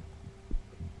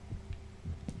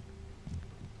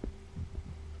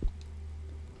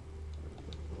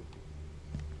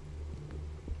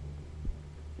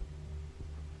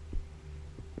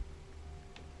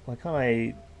 Why can't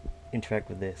I interact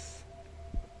with this?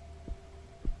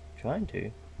 I'm trying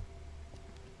to.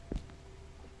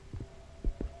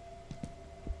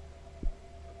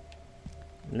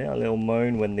 A little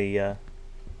moan when the oh,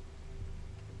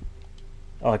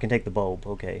 I can take the bulb,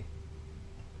 okay.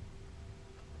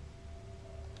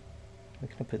 Where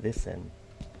can I put this then?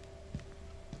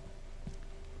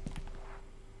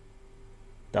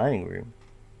 Dining room.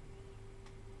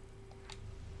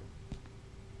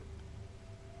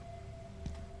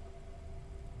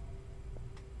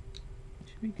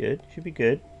 Should be good, should be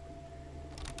good.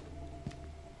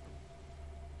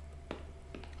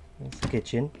 That's the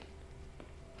kitchen.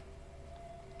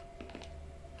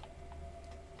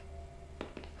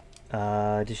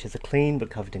 Dishes are clean but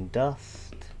covered in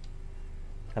dust.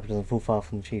 Apple doesn't fall far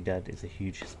from the tree. Dad is a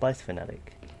huge spice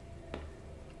fanatic.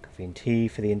 Coffee and tea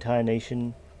for the entire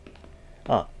nation.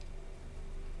 Ah.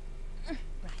 Right.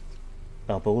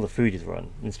 Oh, but all the food is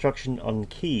run. Instruction on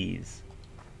keys.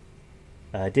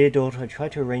 Dear daughter, I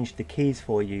tried to arrange the keys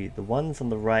for you. The ones on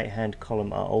the right hand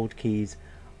column are old keys.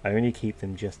 I only keep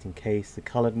them just in case. The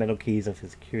coloured metal keys are for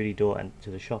the security door and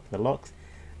to the shop and the locks.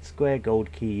 Square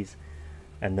gold keys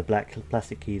and the black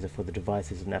plastic keys are for the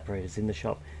devices and apparatus in the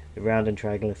shop. The round and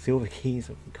triangular silver keys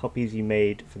are for copies you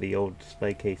made for the old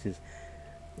display cases.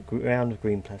 The round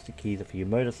green plastic keys are for your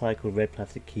motorcycle. Red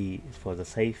plastic key is for the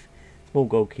safe. Small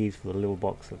gold keys for the little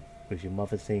box with your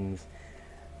mother's things.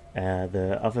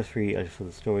 The other three are for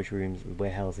the storage rooms and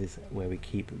warehouses where we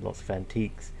keep lots of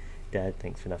antiques. Dad,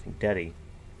 thanks for nothing, Daddy.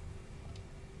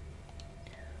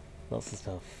 Lots of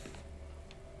stuff.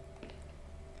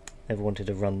 Never wanted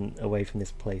to run away from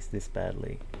this place this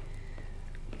badly.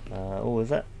 Oh, is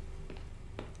that?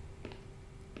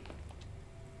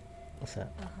 What's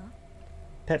that?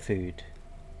 Pet food.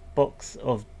 Box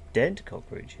of dead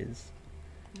cockroaches.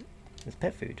 It's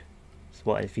pet food. It's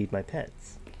what I feed my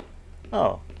pets.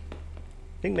 Oh.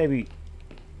 I think maybe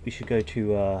we should go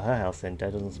to her house then.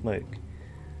 Dad doesn't smoke.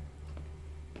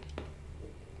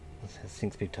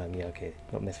 Sinks big time. Yeah, okay.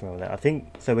 Not messing around with that. I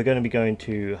think so. We're going to be going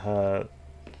to her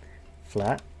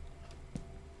flat.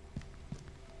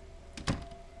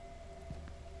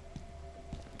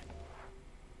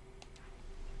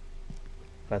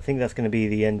 I think that's going to be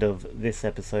the end of this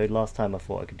episode. Last time I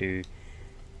thought I could do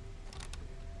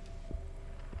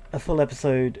a full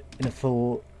episode in a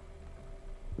full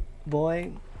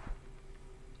boy.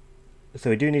 So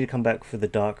we do need to come back for the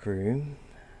dark room.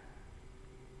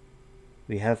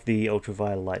 We have the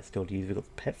ultraviolet light still to use. We've got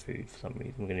the pet food for some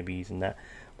reason. We're going to be using that.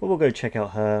 But we'll go check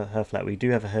out her flat. We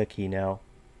do have her key now.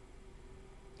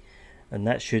 And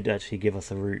that should actually give us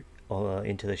a route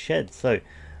into the shed. So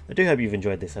I do hope you've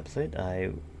enjoyed this episode.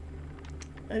 I'm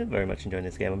very much enjoying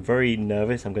this game. I'm very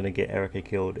nervous. I'm going to get Erica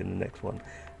killed in the next one,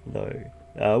 though.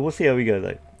 We'll see how we go,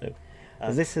 though.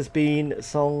 This has been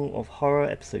Song of Horror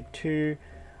Episode 2.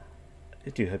 I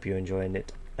do hope you're enjoying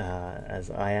it as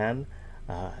I am.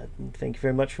 Thank you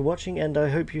very much for watching, and I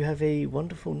hope you have a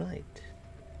wonderful night.